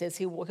 Zephaniah, it says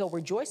he'll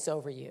rejoice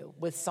over you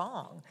with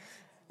song.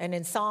 And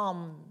in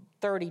Psalm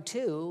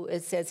 32,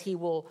 it says he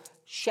will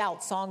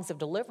shout songs of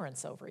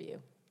deliverance over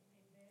you.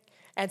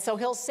 And so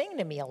he'll sing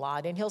to me a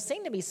lot. And he'll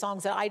sing to me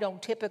songs that I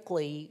don't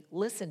typically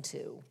listen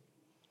to.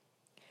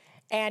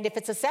 And if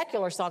it's a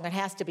secular song, it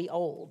has to be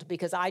old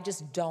because I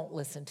just don't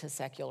listen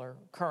to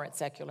current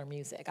secular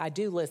music. I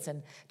do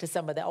listen to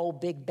some of the old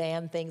big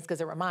band things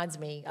because it reminds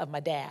me of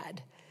my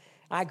dad.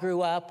 I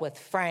grew up with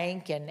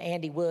Frank and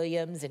Andy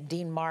Williams and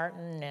Dean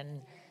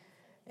Martin,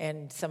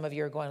 and some of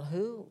you are going,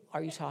 who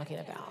are you talking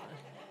about?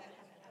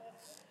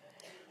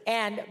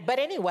 But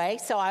anyway,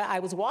 so I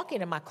was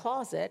walking in my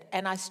closet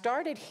and I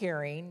started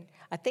hearing,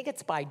 I think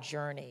it's by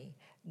Journey,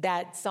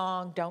 that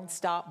song, Don't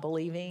Stop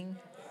Believing.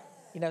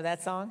 You know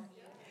that song?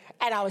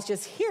 And I was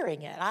just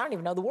hearing it. I don't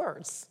even know the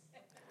words.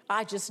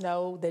 I just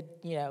know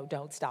that,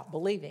 don't stop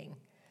believing.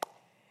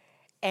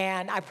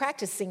 And I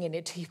practiced singing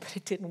it to you, but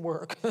it didn't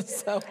work.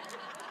 So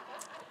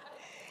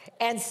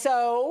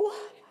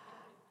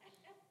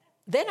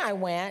then I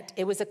went,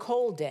 it was a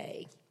cold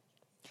day.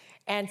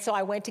 And so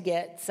I went to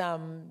get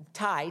some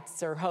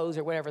tights or hose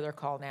or whatever they're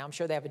called now. I'm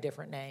sure they have a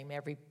different name.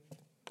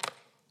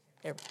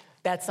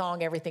 That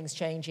song, Everything's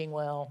Changing,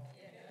 well.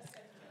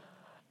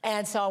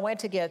 And so I went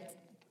to get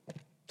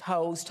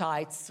hose,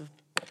 tights,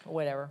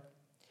 whatever.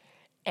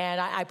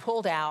 And I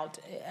pulled out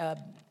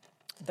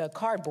the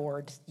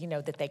cardboard,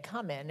 that they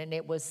come in, and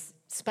it was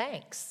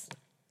Spanx.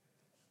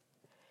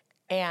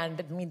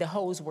 And, the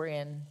hose were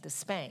in the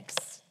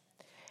Spanx.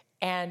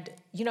 And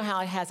you know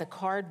how it has a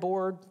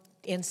cardboard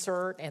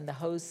insert and the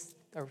hose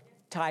or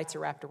tights are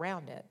wrapped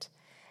around it?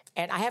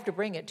 And I have to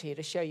bring it to you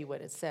to show you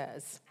what it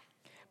says.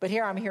 But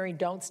here I'm hearing,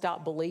 Don't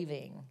Stop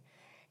Believing.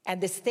 And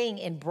this thing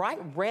in bright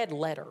red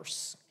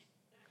letters,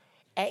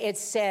 it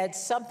said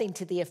something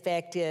to the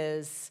effect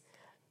is,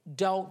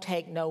 don't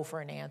take no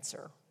for an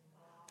answer.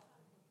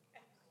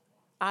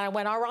 I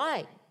went, all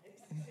right,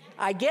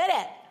 I get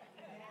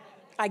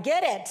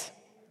it.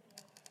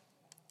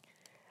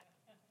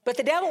 But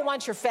the devil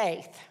wants your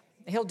faith.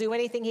 He'll do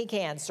anything he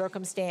can,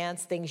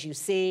 circumstance, things you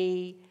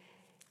see,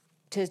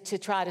 to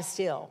try to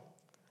steal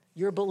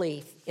your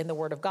belief in the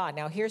Word of God.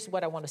 Now, here's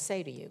what I want to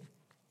say to you,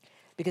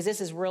 because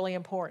this is really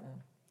important.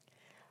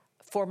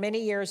 For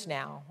many years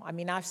now,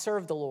 I've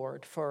served the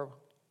Lord for,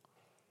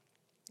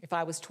 if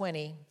I was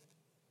 20,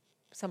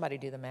 somebody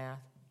do the math.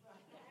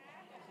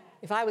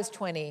 If I was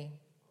 20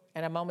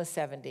 and I'm almost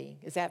 70,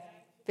 is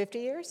that 50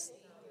 years?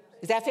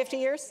 Is that 50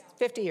 years?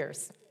 50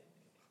 years.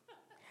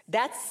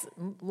 That's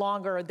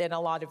longer than a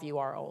lot of you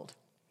are old.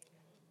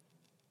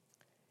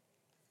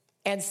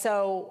 And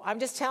so I'm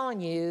just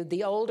telling you,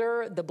 the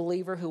older the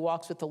believer who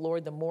walks with the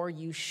Lord, the more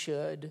you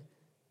should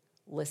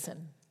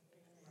listen.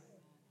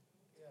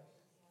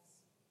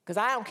 Because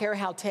I don't care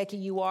how techy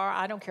you are.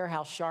 I don't care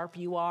how sharp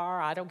you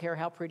are. I don't care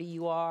how pretty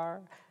you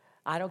are.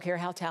 I don't care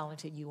how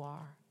talented you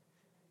are.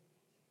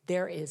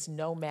 There is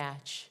no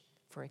match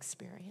for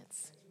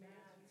experience.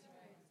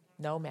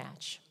 No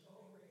match.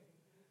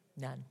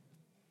 None.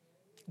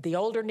 The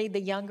older need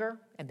the younger,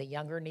 and the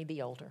younger need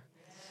the older.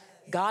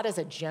 God is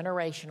a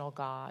generational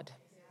God.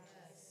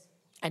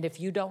 And if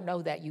you don't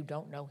know that, you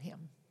don't know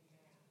him.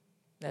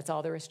 That's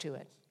all there is to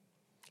it.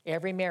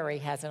 Every Mary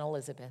has an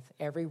Elizabeth.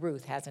 Every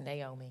Ruth has a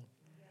Naomi.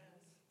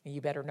 And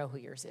you better know who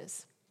yours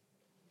is.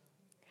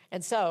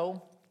 And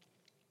so,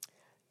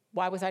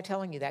 why was I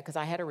telling you that? Because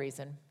I had a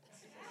reason.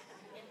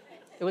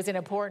 It was an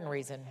important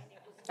reason.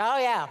 Oh,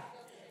 yeah.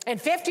 In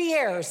 50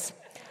 years,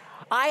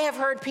 I have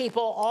heard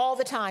people all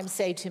the time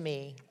say to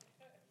me,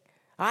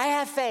 I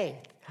have faith.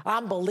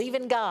 I'm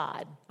believing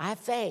God. I have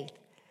faith.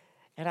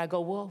 And I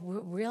go, well,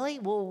 really?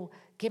 Well,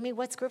 give me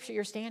what scripture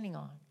you're standing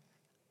on.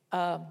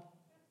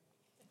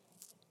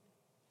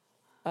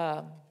 I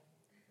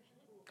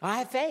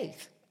have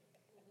faith.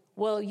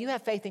 Well, you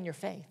have faith in your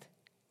faith.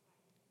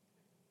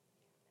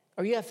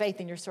 Or you have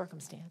faith in your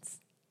circumstance.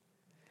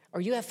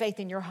 Or you have faith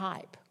in your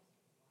hype.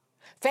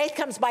 Faith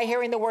comes by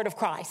hearing the word of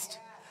Christ.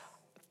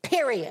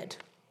 Period.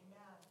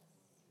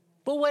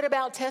 But what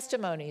about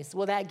testimonies?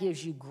 Well, that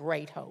gives you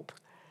great hope.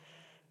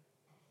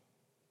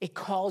 It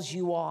calls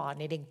you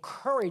on. It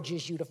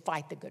encourages you to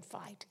fight the good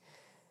fight.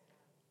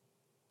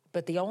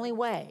 But the only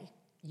way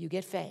you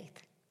get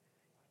faith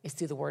is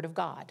through the word of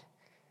God,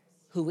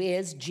 who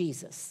is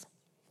Jesus.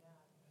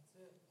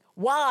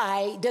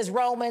 Why does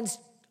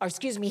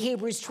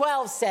Hebrews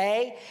 12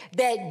 say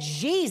that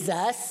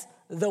Jesus,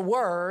 the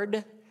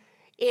Word,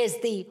 is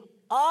the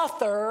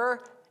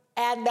author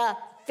and the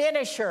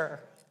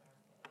finisher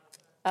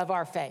of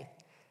our faith?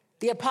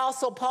 The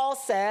Apostle Paul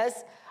says,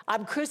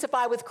 I'm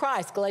crucified with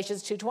Christ,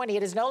 Galatians 2:20.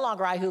 It is no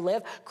longer I who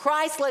live.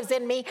 Christ lives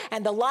in me,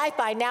 and the life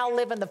I now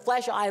live in the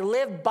flesh, I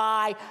live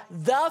by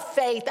the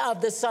faith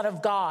of the Son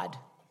of God,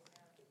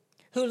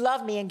 who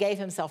loved me and gave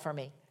himself for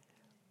me.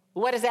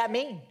 What does that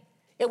mean?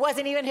 It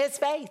wasn't even his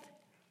faith.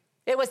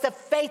 It was the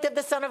faith of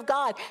the Son of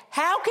God.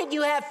 How can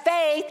you have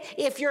faith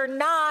if you're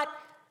not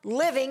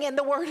living in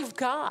the Word of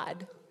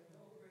God?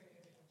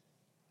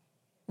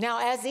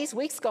 Now, as these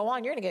weeks go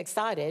on, you're going to get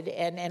excited,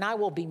 and I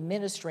will be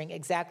ministering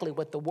exactly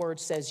what the Word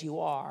says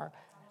you are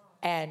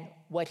and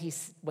what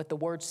the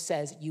Word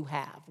says you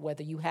have,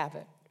 whether you have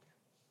it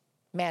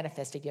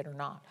manifested yet or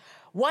not.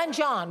 1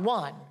 John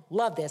 1,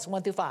 love this,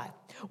 1 through 5.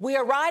 We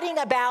are writing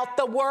about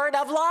the Word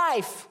of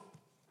life.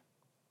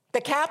 The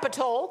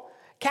capital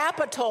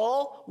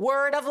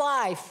word of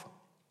life.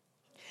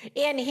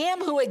 In him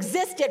who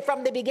existed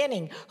from the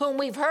beginning, whom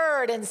we've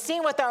heard and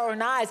seen with our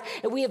own eyes,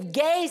 and we have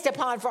gazed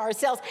upon for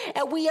ourselves,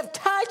 and we have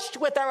touched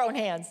with our own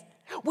hands.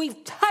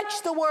 We've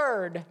touched the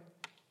word.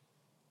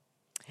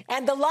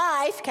 And the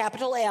life,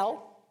 capital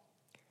L,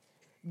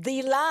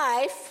 the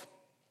life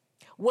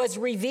was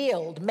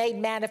revealed, made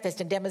manifest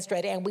and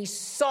demonstrated, and we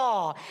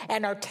saw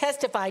and are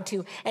testified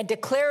to and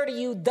declare to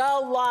you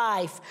the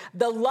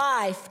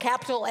life,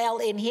 capital L,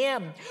 in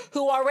him,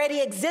 who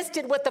already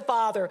existed with the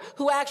Father,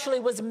 who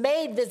actually was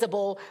made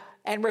visible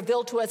and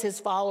revealed to us his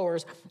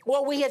followers.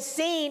 What we have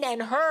seen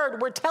and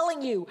heard, we're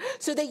telling you,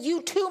 so that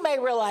you too may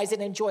realize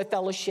and enjoy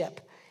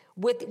fellowship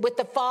with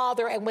the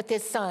Father and with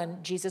his Son,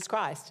 Jesus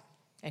Christ.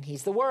 And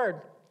he's the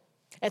Word.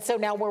 And so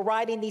now we're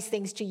writing these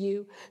things to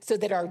you so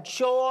that our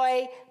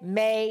joy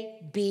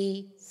may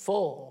be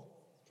full.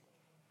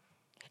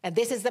 And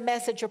this is the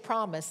message of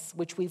promise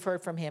which we've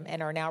heard from him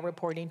and are now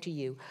reporting to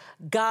you.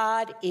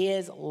 God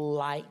is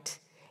light,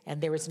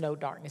 and there is no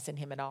darkness in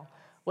him at all.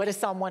 What does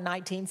Psalm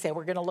 119 say?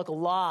 We're going to look a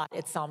lot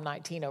at Psalm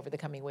 19 over the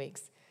coming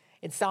weeks.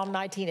 In Psalm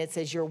 19, it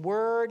says, your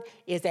word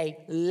is a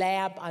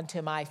lamp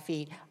unto my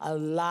feet, a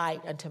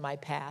light unto my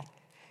path.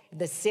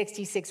 The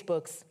 66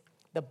 books,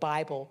 the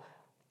Bible,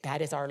 that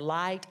is our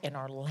light and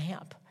our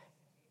lamp.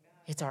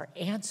 It's our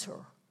answer.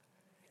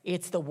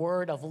 It's the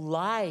word of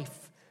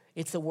life.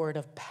 It's the word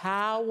of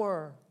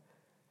power.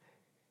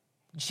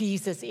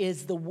 Jesus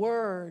is the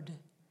Word.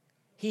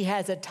 He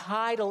has a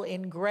title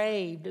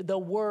engraved, the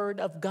Word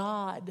of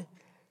God.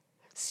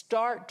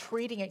 Start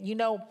treating it. You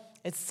know,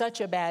 it's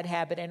such a bad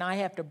habit, and I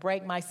have to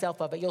break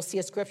myself of it. You'll see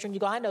a scripture, and you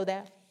go, I know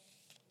that.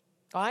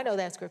 Oh, I know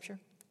that scripture.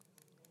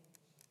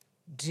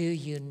 Do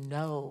you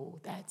know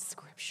that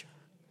scripture?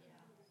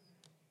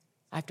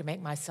 I have to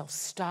make myself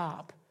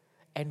stop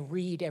and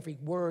read every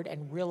word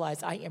and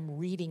realize I am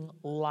reading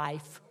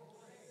life.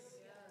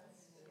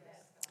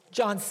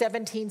 John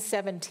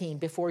 17:17,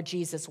 before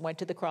Jesus went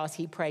to the cross,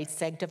 he prayed,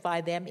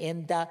 sanctify them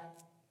in the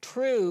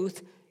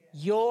truth.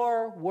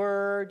 Your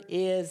word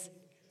is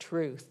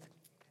truth.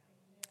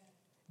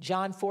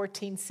 John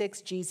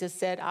 14:6, Jesus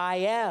said, I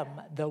am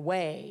the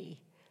way,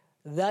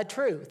 the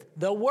truth,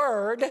 the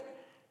word.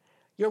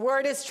 Your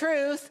word is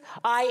truth.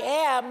 I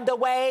am the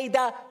way,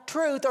 the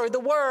truth, or the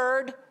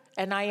word,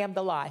 and I am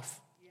the life.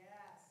 Yes.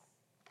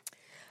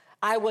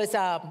 I was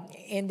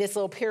in this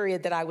little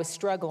period that I was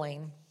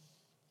struggling.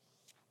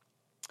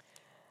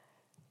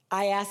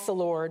 I asked the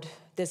Lord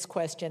this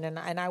question,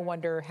 and I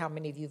wonder how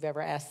many of you have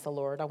ever asked the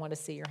Lord. I want to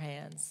see your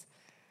hands.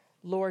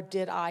 Lord,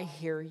 did I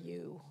hear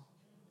you?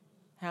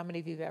 How many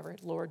of you have ever,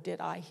 Lord, did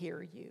I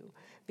hear you?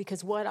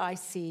 Because what I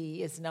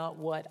see is not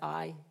what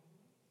I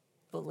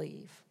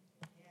believe.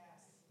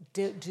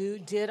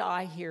 Did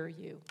I hear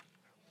you?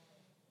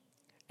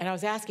 And I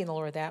was asking the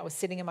Lord that. I was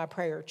sitting in my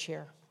prayer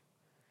chair.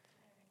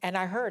 And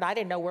I heard, I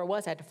didn't know where it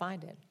was, I had to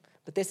find it.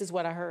 But this is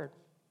what I heard.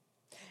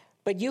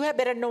 But you have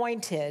been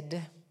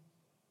anointed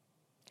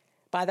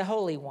by the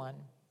Holy One,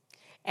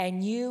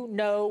 and you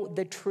know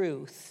the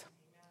truth.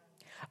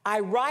 I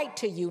write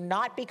to you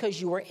not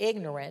because you are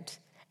ignorant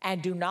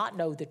and do not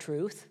know the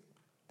truth.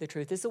 The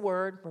truth is the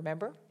word,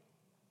 remember?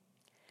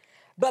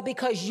 But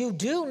because you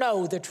do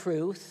know the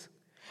truth,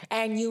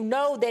 and you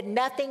know that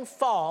nothing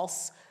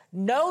false,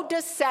 no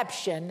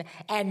deception,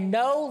 and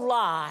no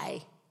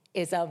lie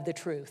is of the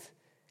truth.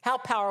 How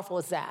powerful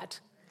is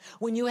that?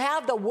 When you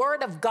have the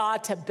word of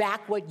God to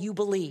back what you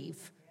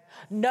believe,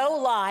 no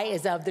lie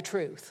is of the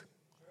truth.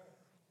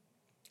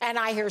 And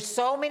I hear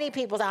so many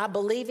people say, I'm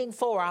believing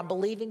for.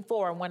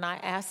 And when I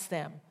ask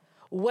them,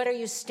 what are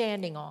you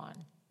standing on?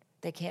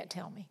 They can't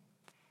tell me.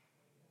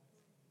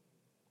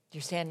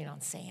 You're standing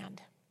on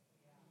sand.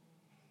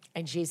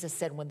 And Jesus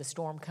said, when the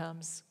storm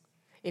comes,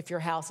 if your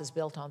house is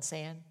built on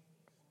sand,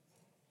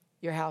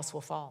 your house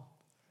will fall.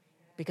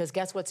 Because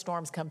guess what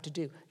storms come to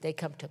do? They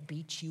come to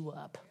beat you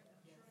up.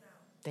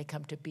 They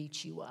come to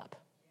beat you up.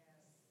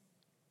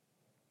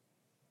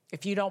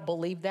 If you don't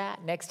believe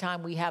that, next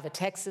time we have a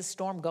Texas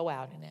storm, go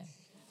out in it.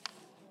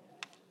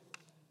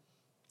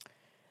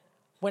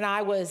 When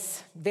I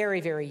was very,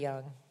 very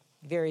young,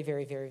 very,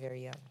 very, very,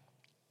 very young,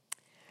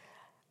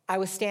 I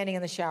was standing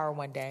in the shower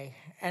one day,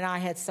 and I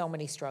had so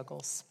many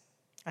struggles.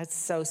 I had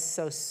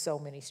so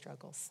many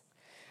struggles.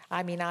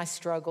 I mean, I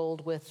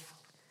struggled with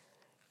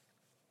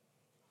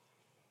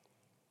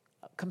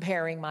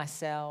comparing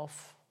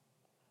myself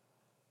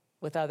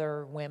with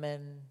other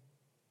women.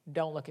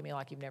 Don't look at me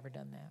like you've never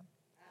done that.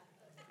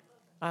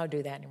 I don't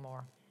do that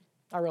anymore.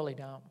 I really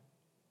don't.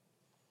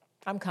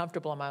 I'm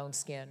comfortable in my own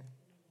skin,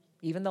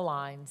 even the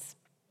lines.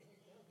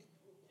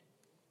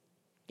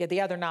 Yeah,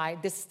 the other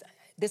night,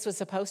 this was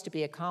supposed to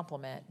be a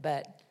compliment,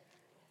 but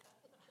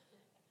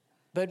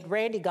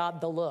Randy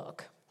got the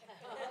look.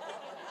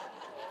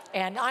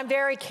 And I'm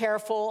very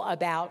careful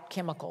about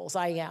chemicals.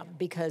 I am,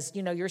 because,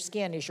 you know, your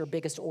skin is your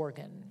biggest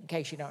organ, in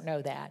case you don't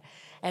know that.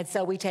 And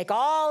so we take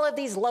all of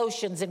these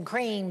lotions and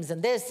creams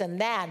and this and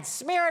that and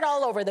smear it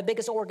all over the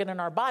biggest organ in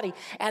our body,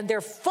 and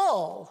they're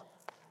full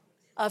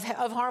of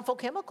harmful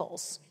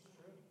chemicals.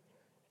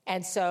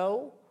 And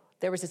so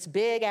there was this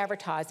big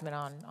advertisement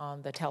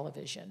on the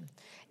television,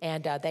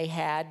 and they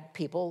had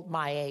people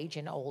my age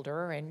and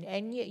older,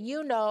 and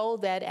you know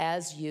that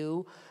as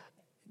you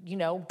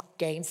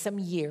gain some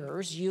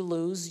years, you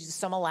lose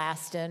some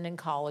elastin and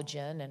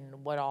collagen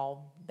and what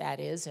all that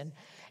is.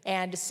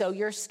 And so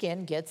your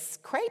skin gets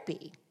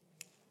crepey.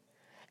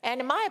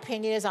 And in my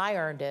opinion is I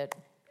earned it.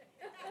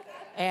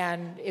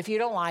 And if you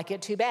don't like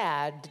it, too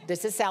bad.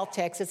 This is South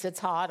Texas. It's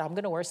hot. I'm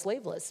going to wear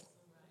sleeveless.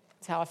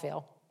 That's how I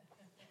feel.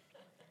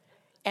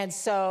 And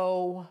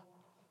so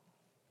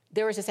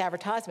there was this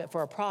advertisement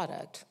for a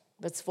product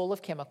that's full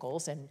of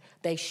chemicals, and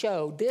they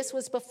showed this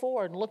was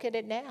before, and look at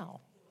it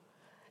now.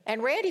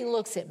 And Randy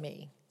looks at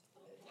me.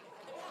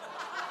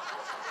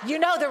 You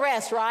know the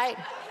rest, right?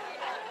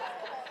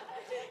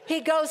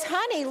 He goes,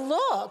 honey,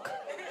 look.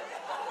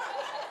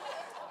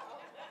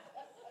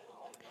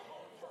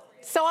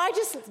 So I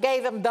just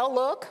gave him the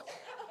look.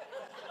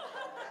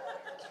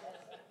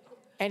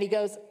 And he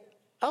goes,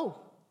 oh.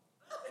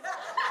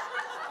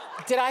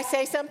 Did I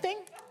say something?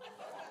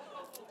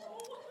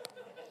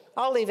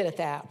 I'll leave it at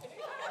that.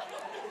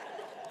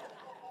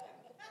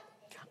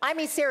 I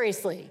mean,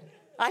 seriously,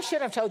 I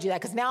shouldn't have told you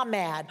that because now I'm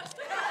mad.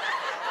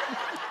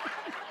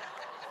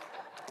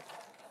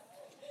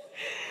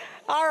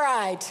 All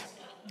right,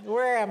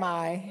 where am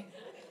I?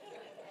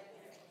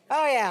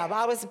 Oh yeah,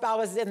 I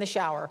was in the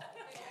shower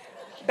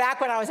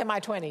back when I was in my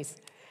 20s.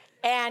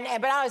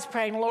 But I was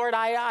praying, Lord,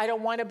 I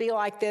don't want to be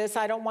like this.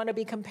 I don't want to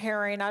be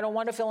comparing. I don't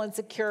want to feel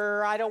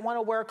insecure. I don't want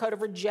to wear a coat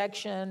of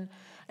rejection.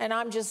 And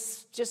I'm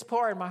just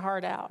pouring my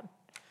heart out.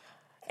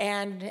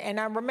 And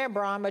I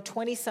remember I'm a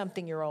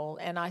 20-something-year-old,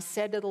 and I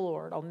said to the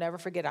Lord, I'll never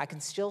forget, I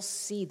can still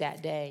see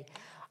that day.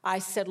 I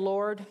said,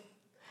 Lord,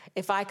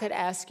 if I could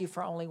ask you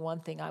for only one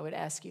thing, I would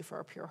ask you for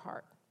a pure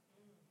heart,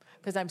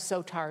 because I'm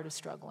so tired of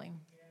struggling.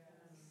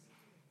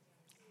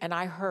 And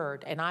I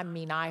heard,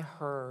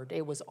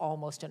 it was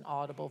almost an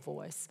audible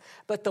voice.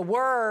 But the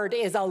word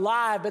is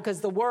alive because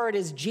the word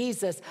is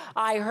Jesus.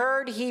 I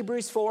heard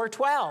Hebrews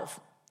 4:12.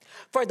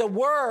 For the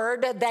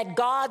word that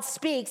God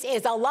speaks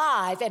is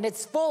alive and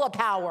it's full of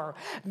power,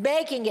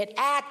 making it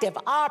active,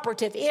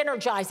 operative,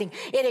 energizing.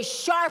 It is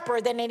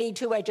sharper than any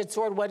two-edged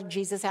sword. What did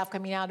Jesus have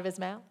coming out of his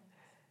mouth?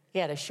 He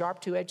had a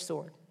sharp two-edged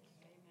sword.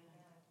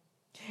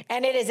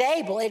 And it is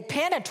able, it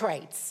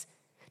penetrates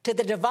to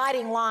the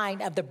dividing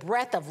line of the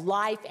breath of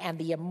life and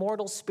the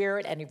immortal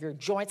spirit and of your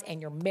joints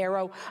and your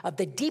marrow, of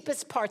the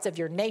deepest parts of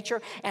your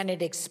nature, and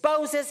it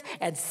exposes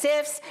and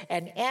sifts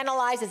and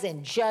analyzes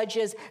and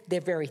judges the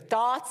very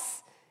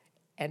thoughts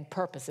and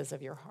purposes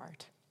of your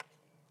heart.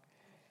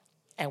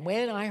 And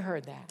when I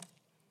heard that,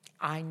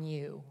 I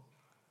knew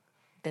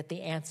that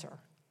the answer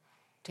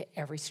to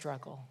every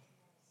struggle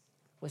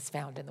was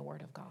found in the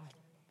Word of God.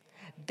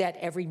 That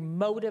every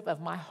motive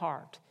of my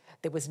heart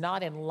that was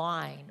not in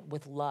line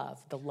with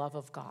love, the love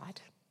of God,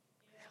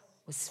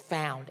 was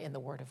found in the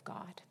Word of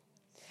God.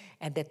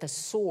 And that the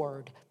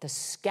sword, the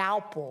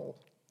scalpel,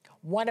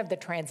 one of the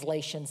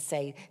translations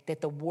say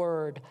that the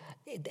word,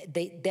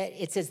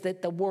 it says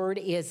that the word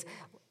is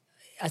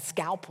a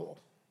scalpel.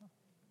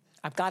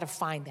 I've got to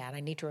find that. I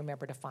need to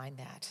remember to find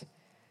that.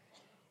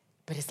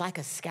 But it's like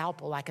a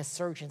scalpel, like a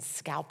surgeon's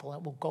scalpel.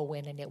 It will go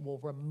in and it will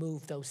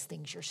remove those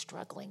things you're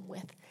struggling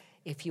with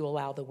if you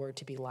allow the word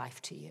to be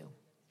life to you.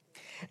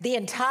 The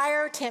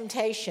entire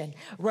temptation,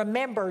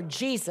 remember,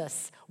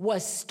 Jesus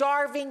was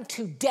starving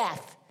to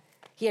death.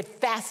 He had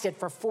fasted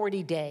for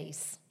 40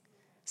 days,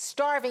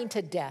 starving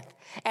to death.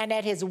 And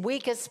at his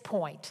weakest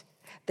point,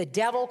 the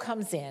devil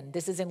comes in.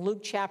 This is in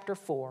Luke chapter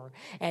 4.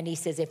 And he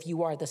says, if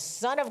you are the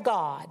Son of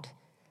God,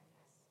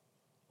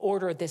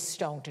 order this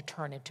stone to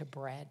turn into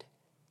bread.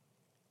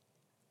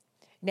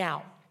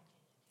 Now,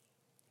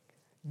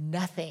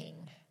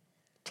 nothing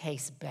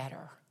tastes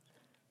better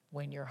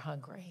when you're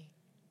hungry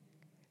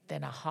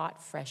than a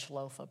hot, fresh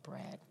loaf of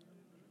bread.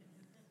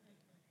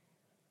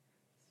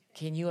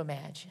 Can you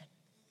imagine?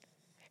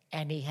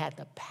 And he had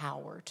the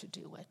power to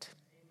do it.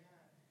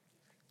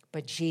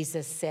 But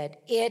Jesus said,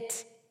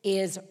 it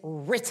is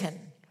written,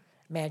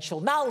 man shall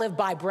not live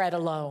by bread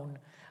alone,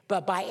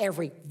 but by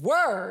every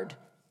word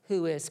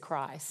who is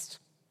Christ.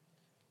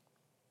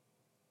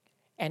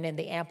 And in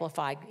the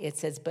Amplified, it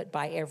says, but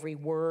by every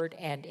word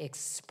and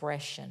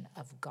expression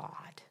of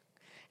God.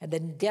 And the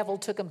devil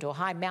took him to a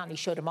high mountain. He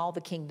showed him all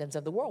the kingdoms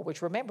of the world,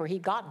 which, remember,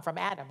 he'd gotten from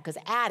Adam, because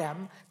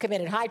Adam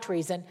committed high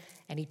treason,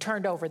 and he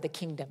turned over the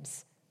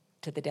kingdoms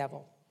to the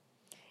devil.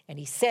 And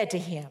he said to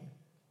him,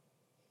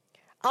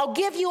 I'll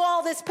give you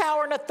all this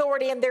power and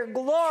authority and their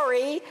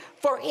glory,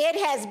 for it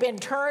has been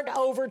turned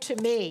over to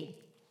me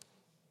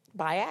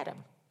by Adam.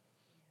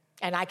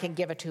 And I can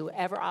give it to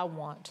whoever I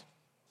want.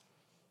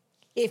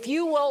 If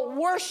you will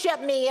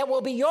worship me, it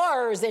will be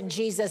yours. And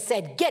Jesus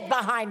said, get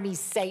behind me,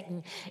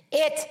 Satan.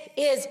 It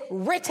is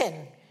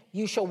written,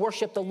 you shall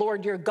worship the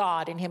Lord your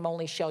God, and him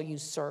only shall you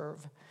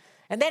serve.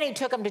 And then he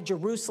took him to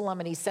Jerusalem,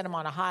 and he set him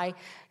on a high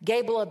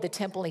gable of the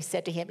temple. And he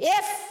said to him,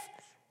 if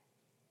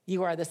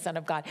you are the Son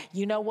of God.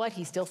 You know what?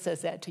 He still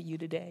says that to you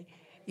today.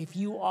 If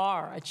you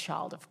are a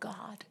child of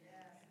God.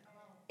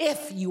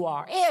 If you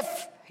are.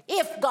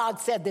 If God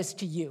said this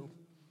to you.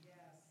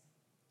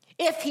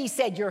 If he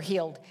said you're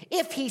healed,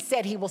 if he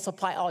said he will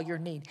supply all your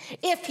need,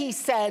 if he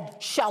said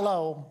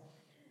shalom,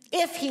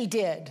 if he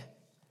did.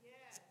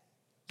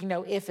 You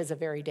know, if is a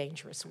very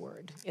dangerous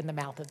word in the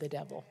mouth of the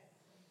devil.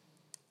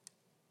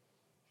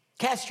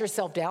 Cast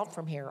yourself down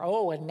from here.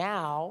 Oh, and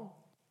now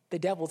The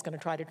devil's going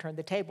to try to turn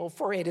the table,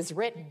 for it is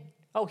written.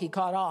 Oh, he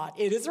caught on.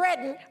 It is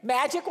written.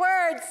 Magic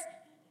words.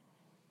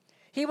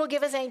 He will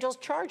give his angels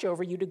charge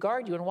over you to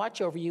guard you and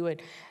watch over you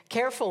and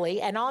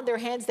carefully, and on their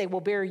hands they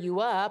will bear you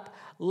up,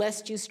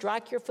 lest you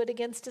strike your foot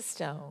against a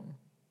stone.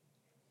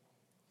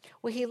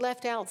 Well, he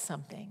left out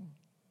something.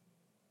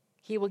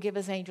 He will give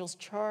his angels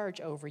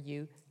charge over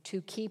you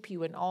to keep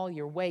you in all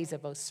your ways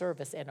of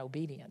service and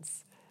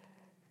obedience.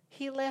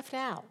 He left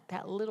out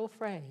that little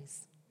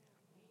phrase.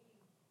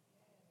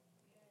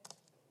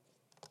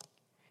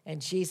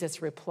 And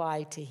Jesus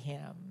replied to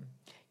him,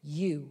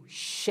 you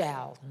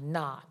shall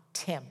not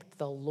tempt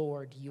the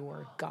Lord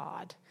your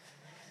God.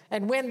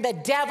 And when the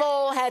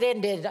devil had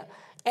ended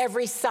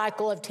every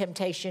cycle of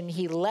temptation,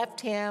 he left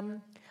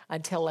him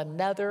until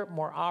another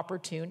more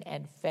opportune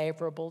and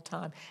favorable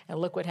time. And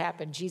look what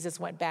happened. Jesus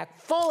went back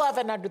full of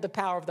and under the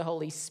power of the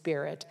Holy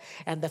Spirit,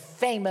 and the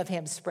fame of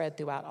him spread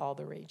throughout all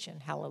the region.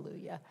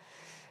 Hallelujah.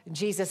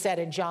 Jesus said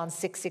in John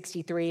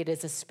 6:63, it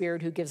is a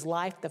spirit who gives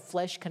life. The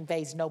flesh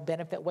conveys no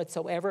benefit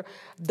whatsoever.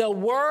 The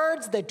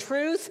words, the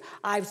truth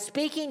I'm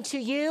speaking to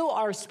you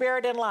are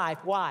spirit and life.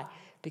 Why?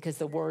 Because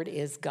the word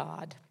is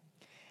God.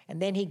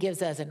 And then he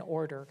gives us an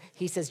order.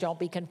 He says, don't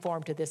be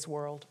conformed to this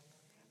world,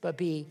 but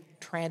be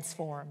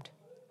transformed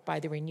by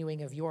the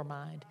renewing of your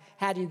mind.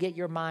 How do you get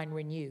your mind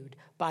renewed?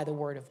 By the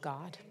word of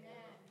God.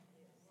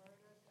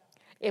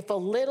 If a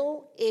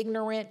little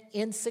ignorant,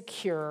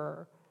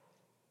 insecure,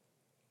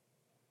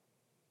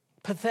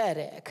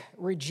 pathetic,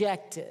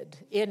 rejected,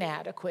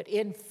 inadequate,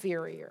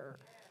 inferior,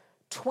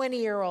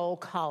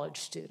 20-year-old college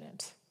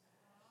student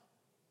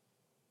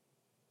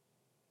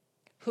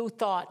who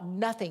thought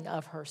nothing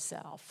of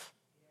herself,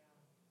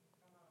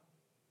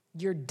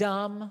 you're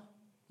dumb,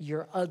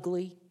 you're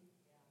ugly,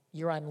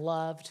 you're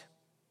unloved,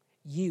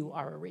 you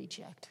are a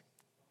reject.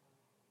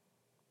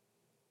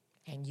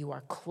 And you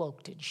are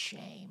cloaked in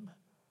shame.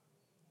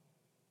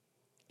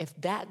 If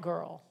that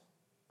girl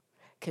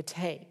could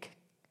take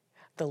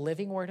the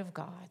living word of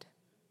God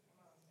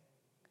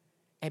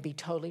and be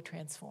totally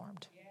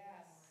transformed,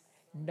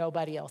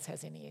 nobody else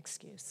has any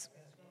excuse.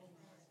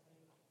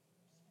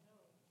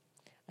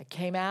 I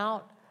came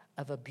out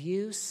of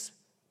abuse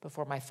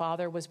before my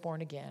father was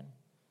born again.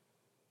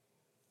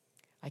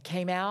 I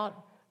came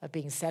out of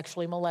being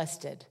sexually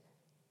molested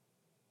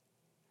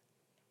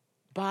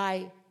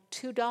by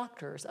 2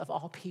 doctors of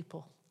all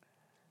people.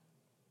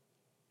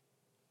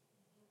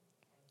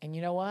 And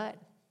you know what?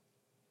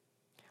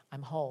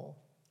 I'm whole.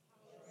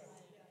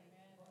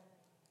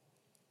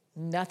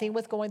 Nothing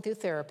with going through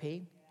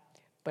therapy,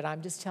 but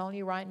I'm just telling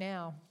you right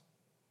now,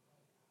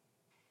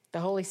 the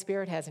Holy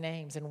Spirit has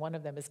names, and one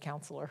of them is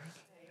Counselor.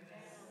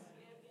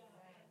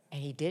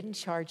 And he didn't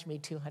charge me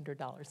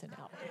 $200 an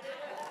hour.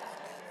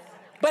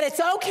 But it's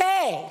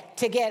okay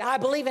to get, I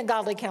believe in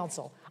godly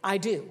counsel. I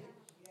do.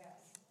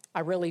 I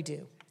really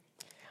do.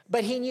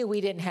 But he knew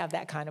we didn't have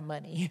that kind of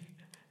money.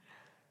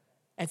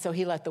 And so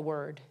he let the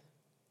word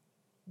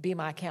be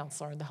my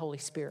counselor and the Holy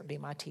Spirit be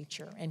my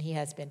teacher. And he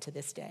has been to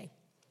this day.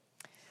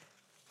 I'm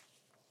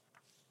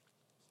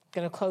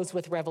going to close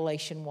with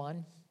Revelation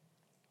 1,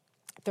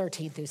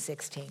 13 through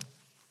 16.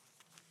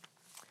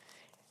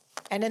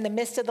 And in the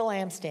midst of the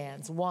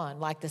lampstands,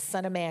 one, like the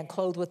Son of Man,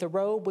 clothed with a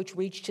robe which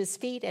reached his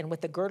feet and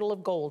with a girdle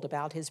of gold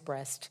about his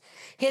breast.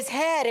 His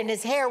head and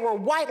his hair were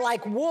white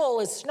like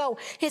wool as snow.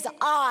 His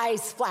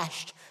eyes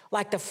flashed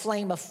like the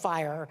flame of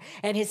fire,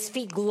 and his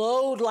feet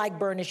glowed like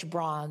burnished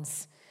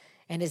bronze.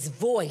 And his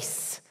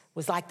voice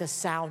was like the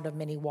sound of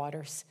many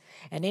waters.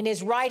 And in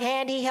his right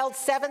hand he held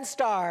 7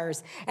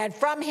 stars, and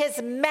from his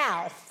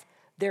mouth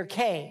there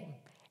came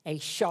a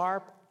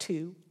sharp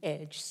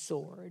 2-edged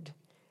sword.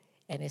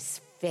 And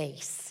his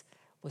face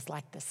was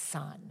like the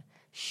sun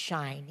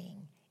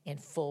shining in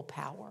full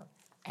power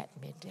at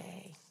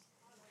midday.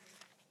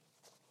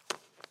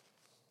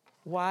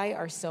 Why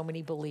are so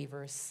many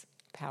believers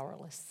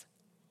powerless?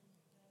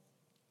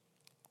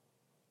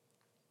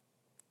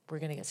 We're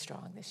going to get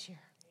strong this year.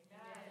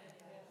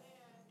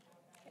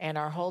 And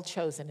our whole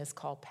chosen is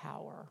called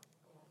power.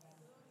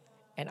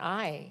 And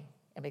I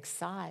am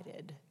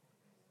excited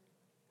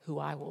who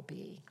I will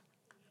be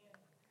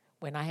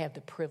when I have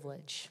the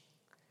privilege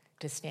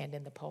to stand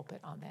in the pulpit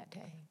on that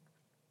day.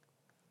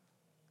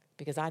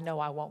 Because I know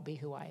I won't be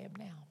who I am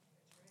now.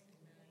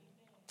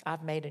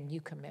 I've made a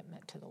new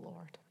commitment to the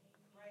Lord.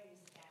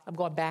 I'm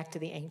going back to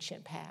the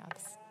ancient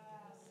paths.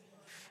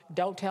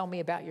 Don't tell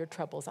me about your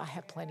troubles. I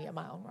have plenty of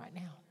my own right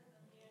now.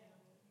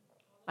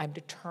 I'm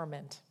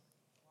determined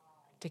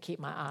to keep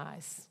my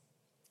eyes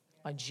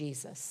on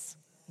Jesus,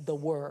 the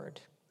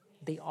Word,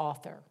 the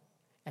author,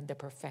 and the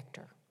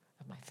perfecter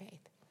of my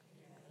faith.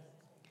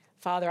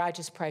 Father, I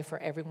just pray for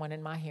everyone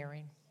in my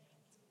hearing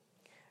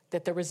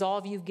that the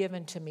resolve you've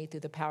given to me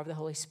through the power of the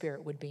Holy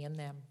Spirit would be in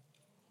them.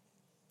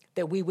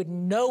 That we would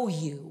know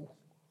you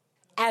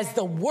as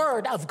the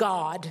Word of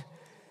God.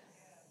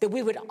 That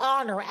we would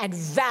honor and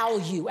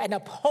value and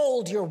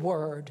uphold your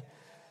word.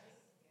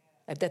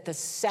 And that the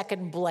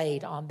second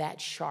blade on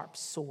that sharp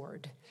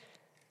sword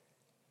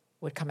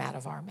would come out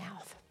of our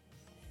mouth.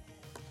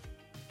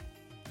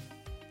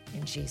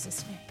 In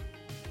Jesus' name.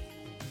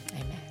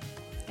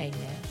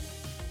 Amen.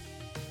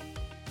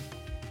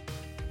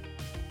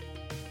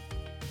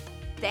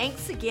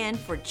 Thanks again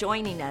for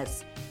joining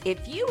us.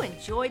 If you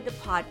enjoyed the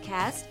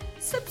podcast,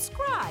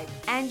 subscribe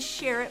and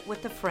share it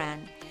with a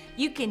friend.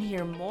 You can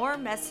hear more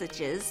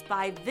messages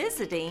by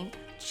visiting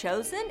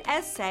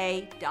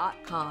chosensa.com.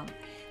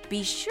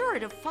 Be sure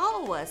to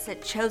follow us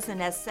at Chosen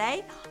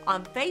SA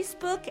on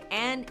Facebook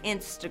and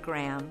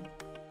Instagram.